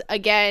Heroes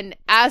again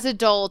as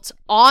adults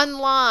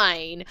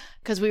online,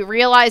 because we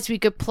realized we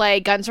could play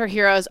Gunstar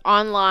Heroes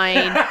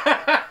online.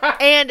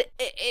 and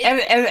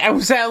I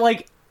was at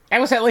like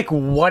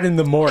 1 in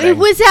the morning. It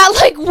was at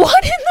like 1 in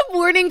the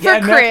morning for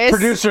and Chris. That's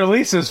producer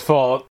Lisa's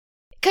fault.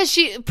 Because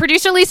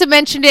producer Lisa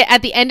mentioned it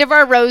at the end of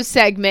our Rose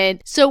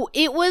segment. So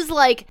it was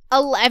like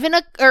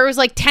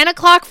 10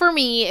 o'clock for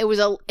me. It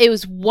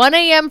was 1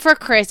 a.m. for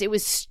Chris. It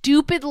was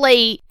stupid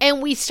late.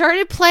 And we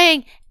started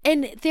playing,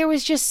 and there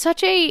was just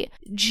such a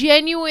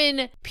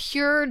genuine,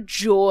 pure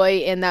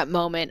joy in that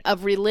moment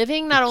of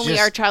reliving not only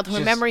our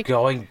childhood memory,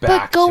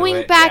 but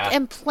going back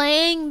and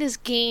playing this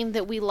game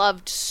that we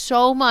loved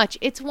so much.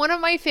 It's one of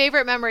my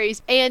favorite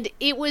memories, and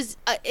it was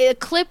a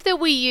clip that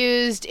we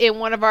used in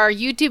one of our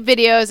YouTube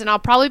videos, and I'll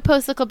probably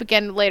post the clip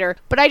again later,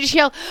 but I just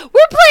yelled,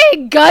 we're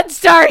playing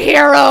Gunstar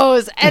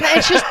Heroes! And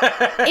it's just,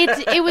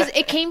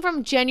 it came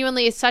from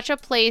genuinely such a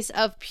place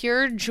of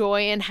pure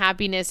joy and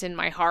happiness in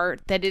my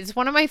heart that it's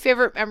one of my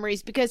favorite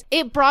memories, because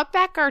it brought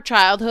back our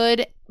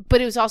childhood, but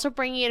it was also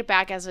bringing it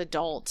back as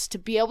adults. To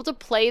be able to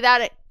play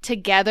that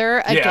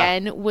together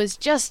again was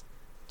just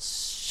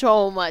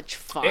so much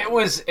fun. It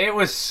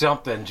was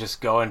something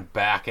just going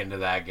back into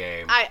that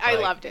game. I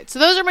loved it. So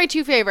those are my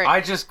two favorites.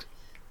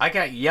 I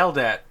got yelled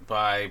at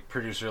by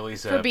producer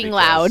Lisa for being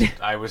loud.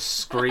 I was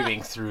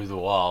screaming through the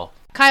wall.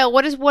 Kyle,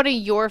 what is one of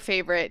your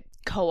favorite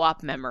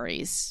co-op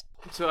memories?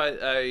 So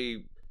I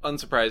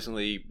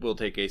unsurprisingly will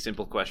take a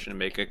simple question and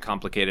make a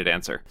complicated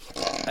answer.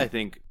 I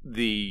think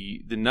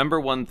the number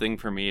one thing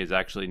for me is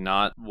actually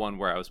not one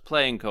where I was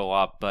playing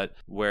co-op, but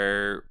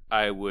where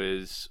I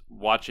was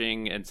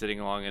watching and sitting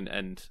along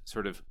and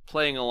sort of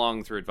playing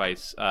along through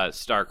advice,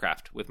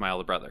 StarCraft with my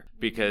older brother,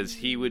 because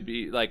he would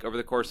be like, over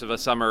the course of a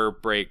summer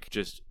break,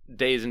 just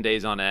days and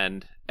days on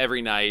end,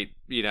 every night,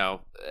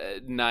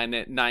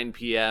 9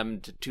 p.m.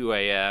 to 2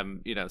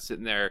 a.m.,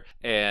 sitting there,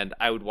 and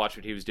I would watch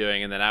what he was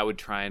doing, and then I would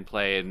try and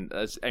play and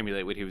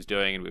emulate what he was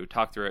doing, and we would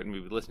talk through it, and we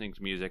would be listening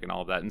to music and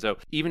all of that. And so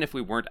even if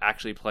we weren't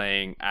actually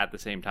playing at the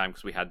same time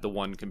because we had the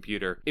one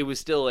computer, it was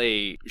still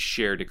a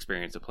shared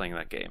experience of playing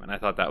that game, and I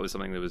thought that was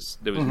something that was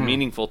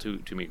meaningful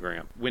to me growing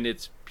up. When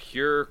it's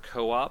pure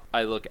co-op,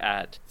 I look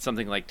at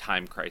something like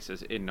Time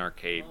Crisis in an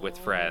arcade with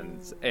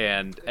friends,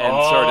 and sort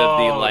of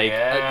the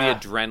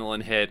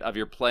adrenaline hit of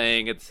you're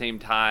playing at the same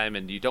time,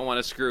 and you don't want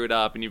to screw it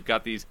up, and you've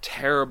got these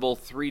terrible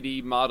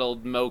 3D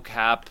modeled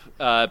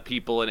mocap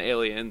people and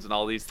aliens and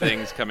all these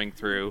things coming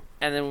through.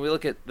 And then when we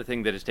look at the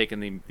thing that has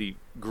taken the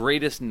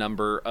greatest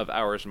number of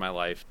hours in my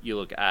life, you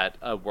look at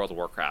World of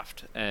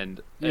Warcraft and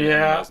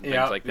MMOs and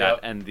things like that,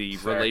 and the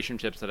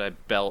relationships that I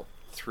built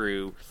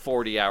through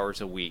 40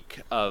 hours a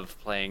week of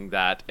playing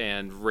that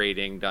and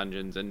raiding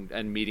dungeons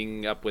and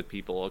meeting up with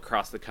people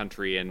across the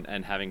country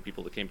and having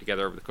people that came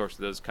together over the course of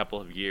those couple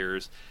of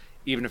years.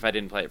 Even if I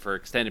didn't play it for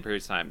extended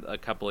periods of time, a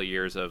couple of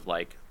years of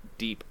like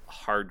deep,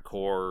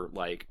 hardcore,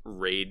 like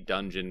raid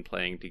dungeon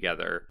playing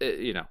together,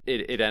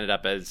 it ended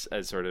up as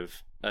sort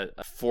of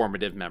a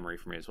formative memory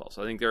for me as well.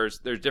 So I think there's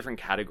different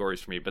categories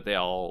for me, but they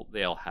all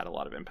had a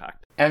lot of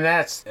impact. And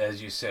that's,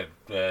 as you said,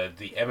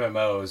 the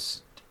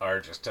MMOs are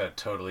just a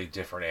totally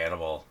different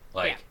animal.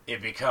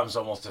 It becomes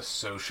almost a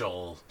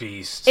social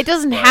beast. It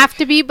doesn't have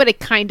to be, but it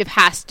kind of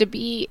has to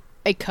be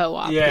a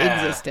co-op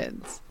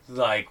existence.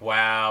 Like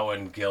WoW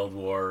and Guild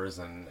Wars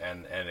and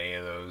any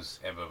of those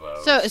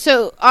MMOs.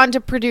 So on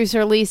to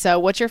producer Lisa.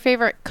 What's your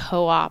favorite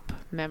co-op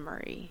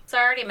memory? So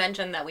I already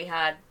mentioned that we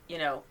had,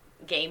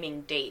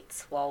 gaming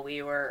dates while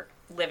we were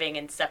living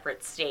in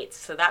separate states.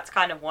 So that's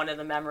kind of one of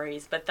the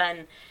memories. But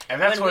then, and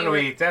that's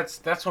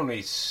when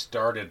we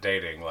started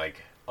dating.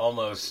 Like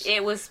almost.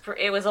 It was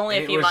only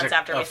a few months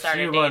after we started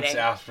dating. A few months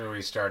after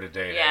we started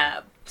dating.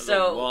 Yeah.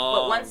 So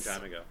long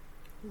time ago.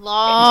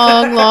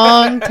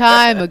 Long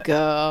time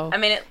ago. I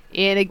mean,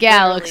 in a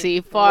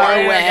galaxy far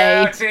away.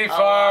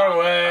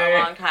 A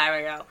long time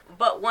ago.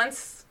 But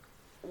once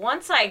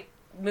I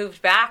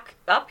moved back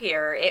up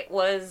here, it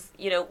was,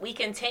 we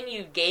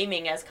continued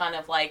gaming as kind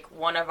of like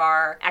one of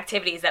our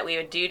activities that we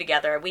would do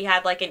together. We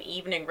had like an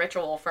evening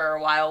ritual for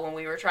a while when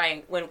we were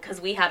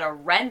because we had a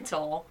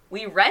rental.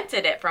 We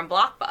rented it from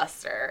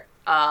Blockbuster,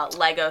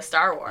 Lego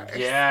Star Wars.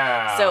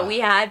 Yeah. So we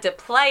had to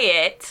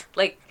play it,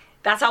 like,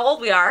 that's how old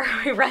we are.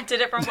 We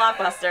rented it from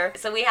Blockbuster.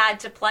 So we had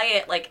to play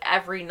it like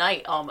every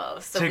night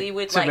almost. So we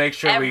would to like make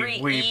sure every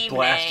we evening,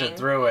 blasted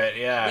through it,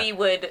 yeah. we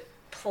would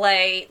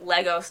play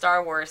Lego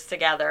Star Wars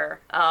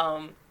together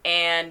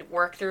and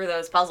work through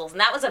those puzzles.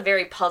 And that was a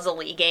very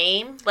puzzly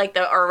game. Like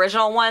the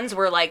original ones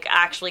were like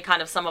actually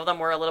kind of, some of them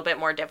were a little bit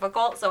more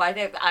difficult. So I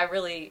think I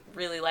really,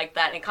 really liked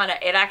that. And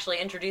it actually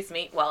introduced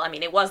me, well, I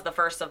mean, it was the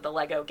first of the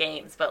Lego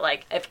games, but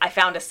like if I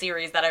found a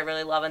series that I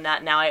really love in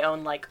that, now I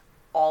own like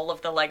all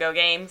of the Lego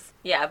games.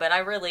 Yeah, but I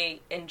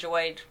really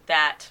enjoyed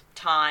that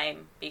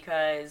time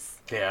because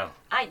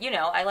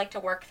I like to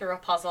work through a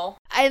puzzle.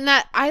 And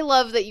that I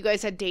love that you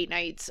guys had date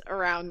nights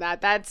around that.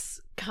 That's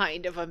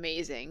kind of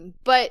amazing.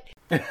 But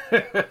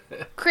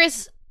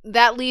Chris,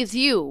 that leaves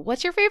you.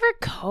 What's your favorite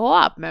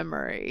co-op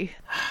memory?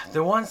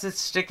 The ones that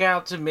stick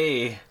out to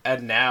me,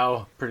 and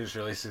now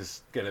producer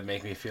Lisa's gonna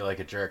make me feel like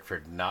a jerk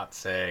for not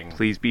saying.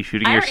 Please be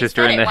shooting I your already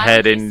sister said in it. the Why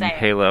head would you in say it?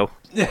 Halo.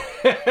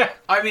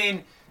 I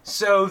mean,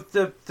 so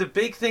the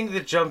big thing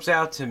that jumps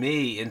out to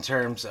me in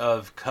terms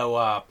of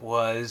co-op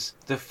was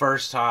the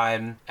first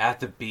time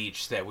at the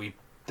beach that we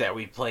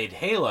played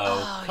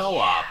Halo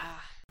co-op. Yeah.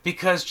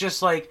 Because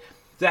just like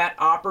that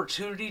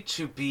opportunity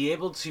to be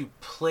able to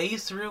play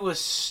through a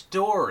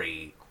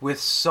story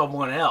with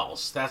someone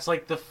else. That's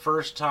like the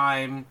first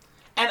time,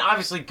 and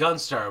obviously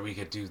Gunstar we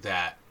could do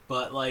that.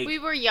 But like, We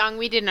were young.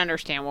 We didn't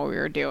understand what we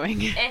were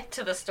doing.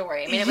 To the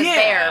story. I mean, it was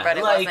there, but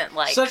it wasn't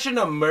like such an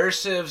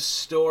immersive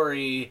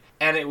story,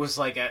 and it was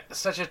like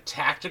such a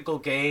tactical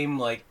game.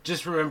 Like,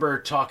 just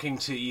remember talking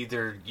to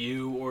either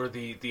you or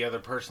the other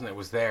person that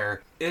was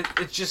there.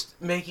 It's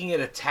just making it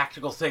a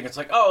tactical thing. It's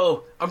like,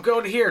 oh, I'm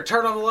going to here,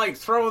 turn on the light,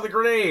 throw the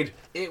grenade.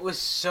 It was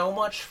so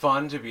much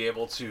fun to be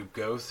able to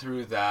go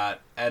through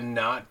that and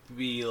not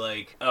be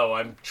like, oh,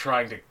 I'm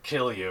trying to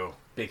kill you,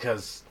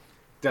 because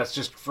that's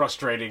just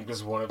frustrating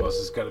because one of us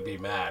is going to be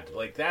mad.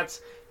 Like, that's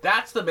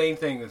the main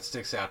thing that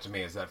sticks out to me,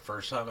 is that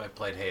first time I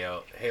played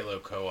Halo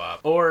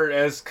co-op. Or,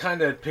 as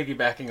kind of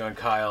piggybacking on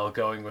Kyle,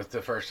 going with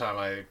the first time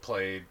I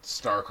played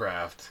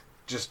StarCraft,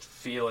 just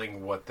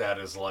feeling what that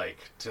is like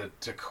to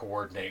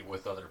coordinate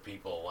with other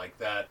people. Like,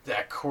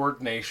 that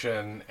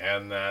coordination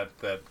and that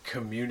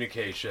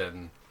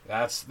communication.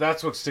 That's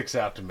what sticks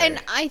out to me. And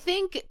I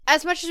think,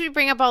 as much as we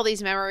bring up all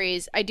these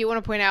memories, I do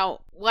want to point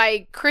out,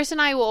 like, Chris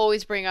and I will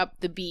always bring up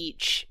the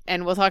beach,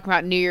 and we'll talk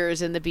about New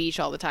Year's and the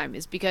beach all the time,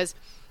 is because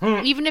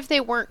even if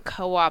they weren't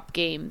co-op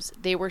games,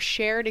 they were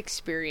shared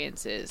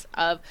experiences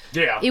of,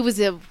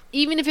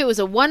 even if it was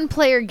a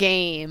one-player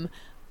game,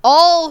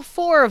 all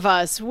four of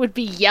us would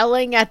be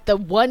yelling at the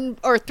one,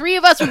 or three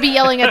of us would be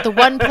yelling at the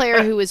one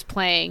player who was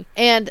playing.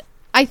 And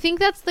I think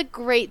that's the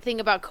great thing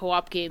about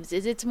co-op games,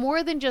 is it's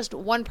more than just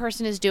one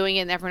person is doing it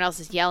and everyone else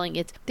is yelling.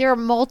 There are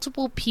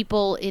multiple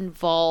people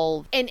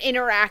involved and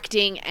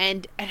interacting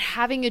and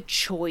having a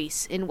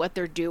choice in what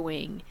they're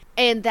doing.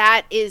 And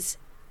that is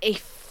a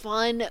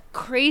fun,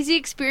 crazy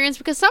experience,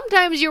 because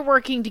sometimes you're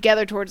working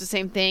together towards the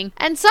same thing,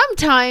 and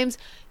sometimes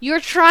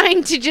you're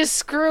trying to just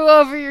screw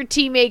over your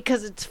teammate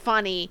because it's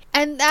funny.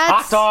 And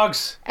that's hot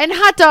dogs. And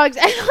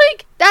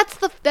like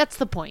that's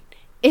the point.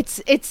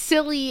 It's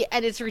silly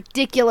and it's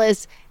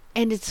ridiculous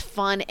and it's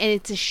fun and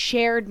it's a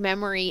shared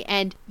memory.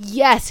 And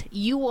yes,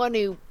 you want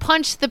to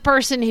punch the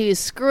person who's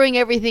screwing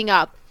everything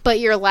up, but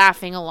you're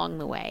laughing along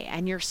the way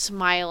and you're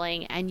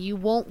smiling, and you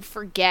won't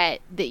forget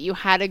that you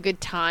had a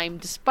good time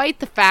despite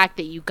the fact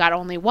that you got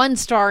only 1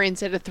 star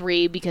instead of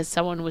 3 because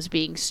someone was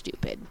being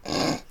stupid.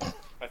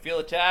 I feel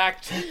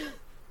attacked.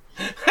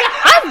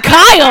 I'm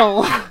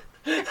Kyle!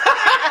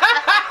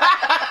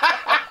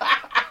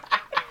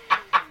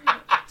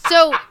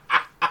 So,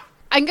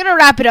 I'm going to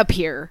wrap it up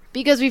here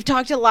because we've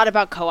talked a lot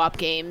about co-op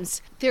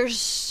games. There's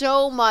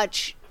so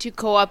much to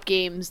co-op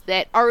games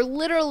that are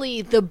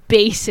literally the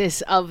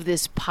basis of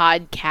this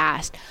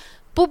podcast.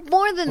 But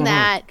more than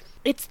that,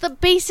 it's the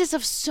basis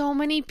of so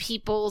many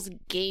people's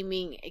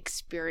gaming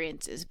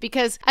experiences.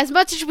 Because as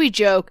much as we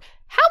joke,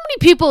 how many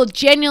people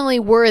genuinely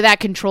were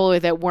that controller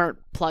that weren't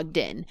plugged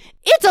in?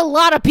 It's a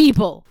lot of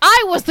people.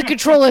 I was the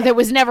controller that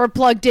was never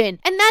plugged in.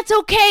 And that's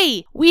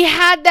okay. We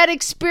had that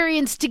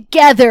experience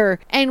together.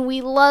 And we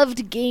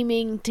loved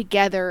gaming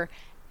together.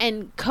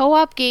 And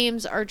co-op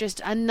games are just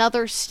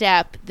another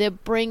step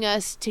that bring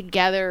us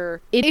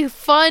together in a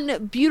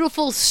fun,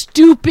 beautiful,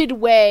 stupid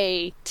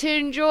way to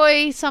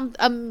enjoy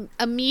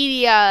a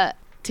media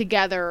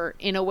together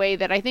in a way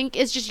that I think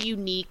is just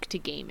unique to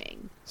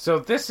gaming. So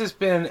this has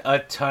been a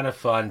ton of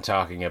fun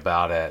talking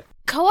about it.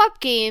 Co-op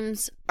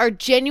games are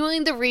genuinely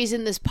the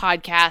reason this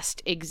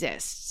podcast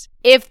exists.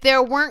 If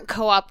there weren't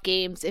co-op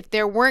games, if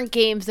there weren't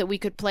games that we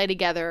could play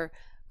together,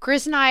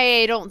 Chris and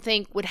I don't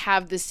think would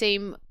have the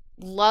same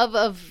love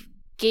of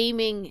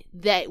gaming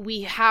that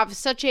we have,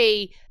 such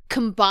a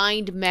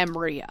combined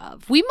memory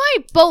of. We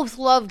might both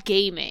love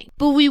gaming,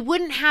 but we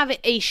wouldn't have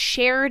a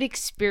shared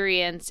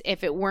experience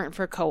if it weren't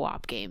for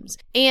co-op games.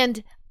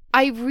 And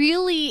I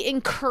really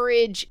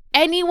encourage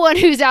anyone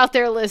who's out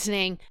there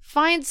listening,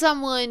 find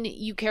someone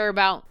you care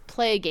about,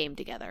 play a game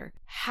together,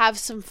 have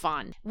some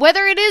fun.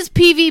 Whether it is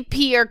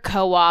PvP or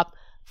co-op,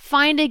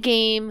 find a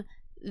game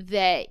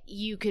that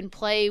you can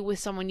play with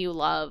someone you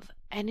love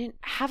and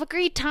have a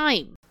great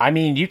time. I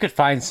mean, you could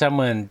find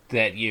someone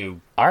that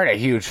you aren't a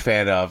huge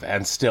fan of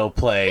and still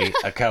play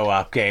a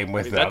co-op game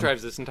with them. That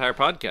drives this entire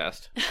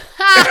podcast.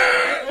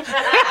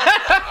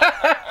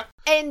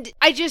 And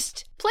I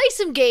just play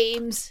some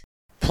games.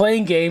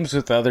 Playing games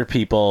with other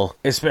people,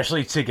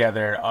 especially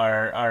together,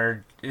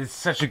 is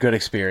such a good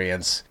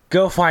experience.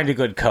 Go find a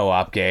good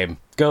co-op game.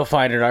 Go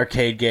find an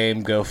arcade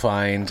game. Go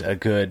find a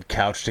good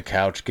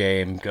couch-to-couch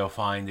game. Go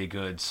find a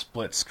good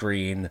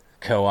split-screen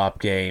co-op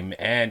game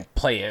and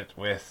play it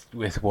with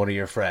one of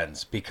your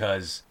friends,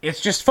 because it's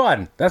just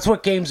fun. That's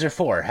what games are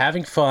for.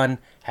 Having fun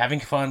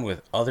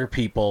with other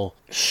people,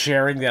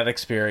 sharing that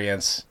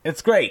experience.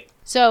 It's great.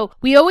 So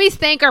we always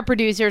thank our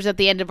producers at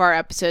the end of our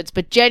episodes,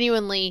 but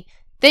genuinely,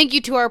 thank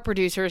you to our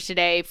producers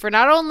today for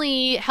not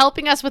only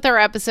helping us with our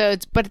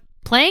episodes, but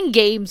playing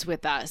games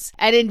with us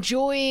and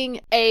enjoying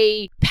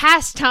a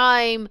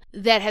pastime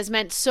that has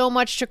meant so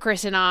much to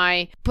Chris and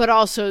I, but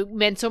also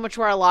meant so much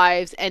to our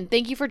lives. And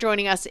thank you for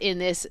joining us in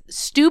this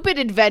stupid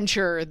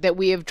adventure that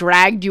we have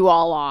dragged you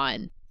all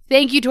on.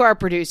 Thank you to our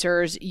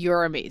producers.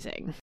 You're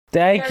amazing.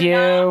 Thank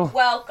You're you. not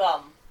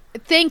welcome.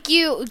 Thank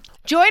you.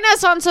 Join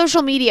us on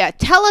social media.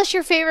 Tell us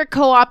your favorite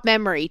co-op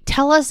memory.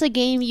 Tell us a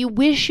game you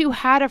wish you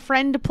had a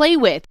friend to play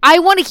with. I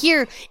want to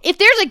hear if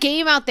there's a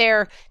game out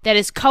there that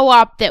is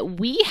co-op that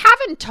we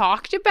haven't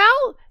talked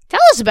about.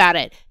 Tell us about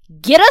it.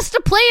 Get us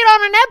to play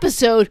it on an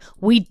episode.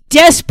 We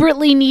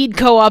desperately need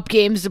co-op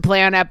games to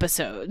play on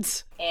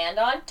episodes. And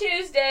on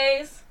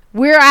Tuesdays.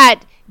 We're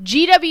at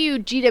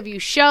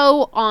GW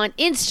Show on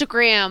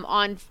Instagram,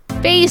 on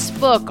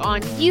Facebook,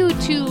 on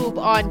YouTube,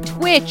 on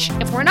Twitch.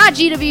 If we're not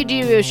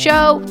GW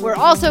Show, we're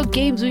also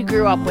Games We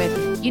Grew Up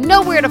With. You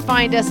know where to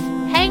find us.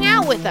 Hang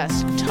out with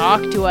us.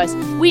 Talk to us.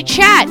 We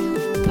chat,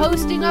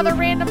 posting other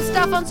random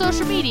stuff on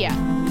social media.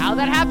 How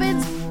that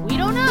happens, we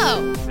don't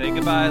know. Say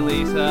goodbye,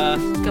 Lisa.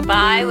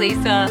 Goodbye,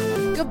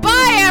 Lisa.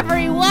 Goodbye,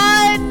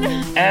 everyone.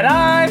 And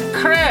I'm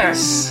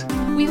Chris.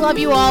 We love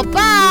you all.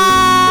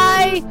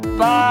 Bye.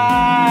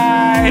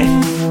 Bye.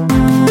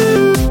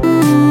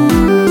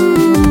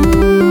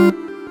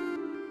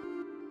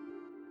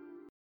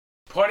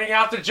 Pointing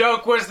out the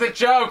joke was the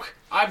joke.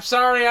 I'm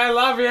sorry, I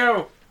love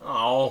you.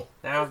 Oh,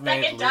 now I've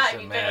made Second Lisa time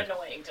you've mad. been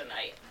annoying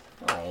tonight.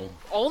 Oh.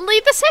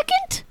 Only the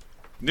second?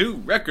 New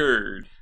record.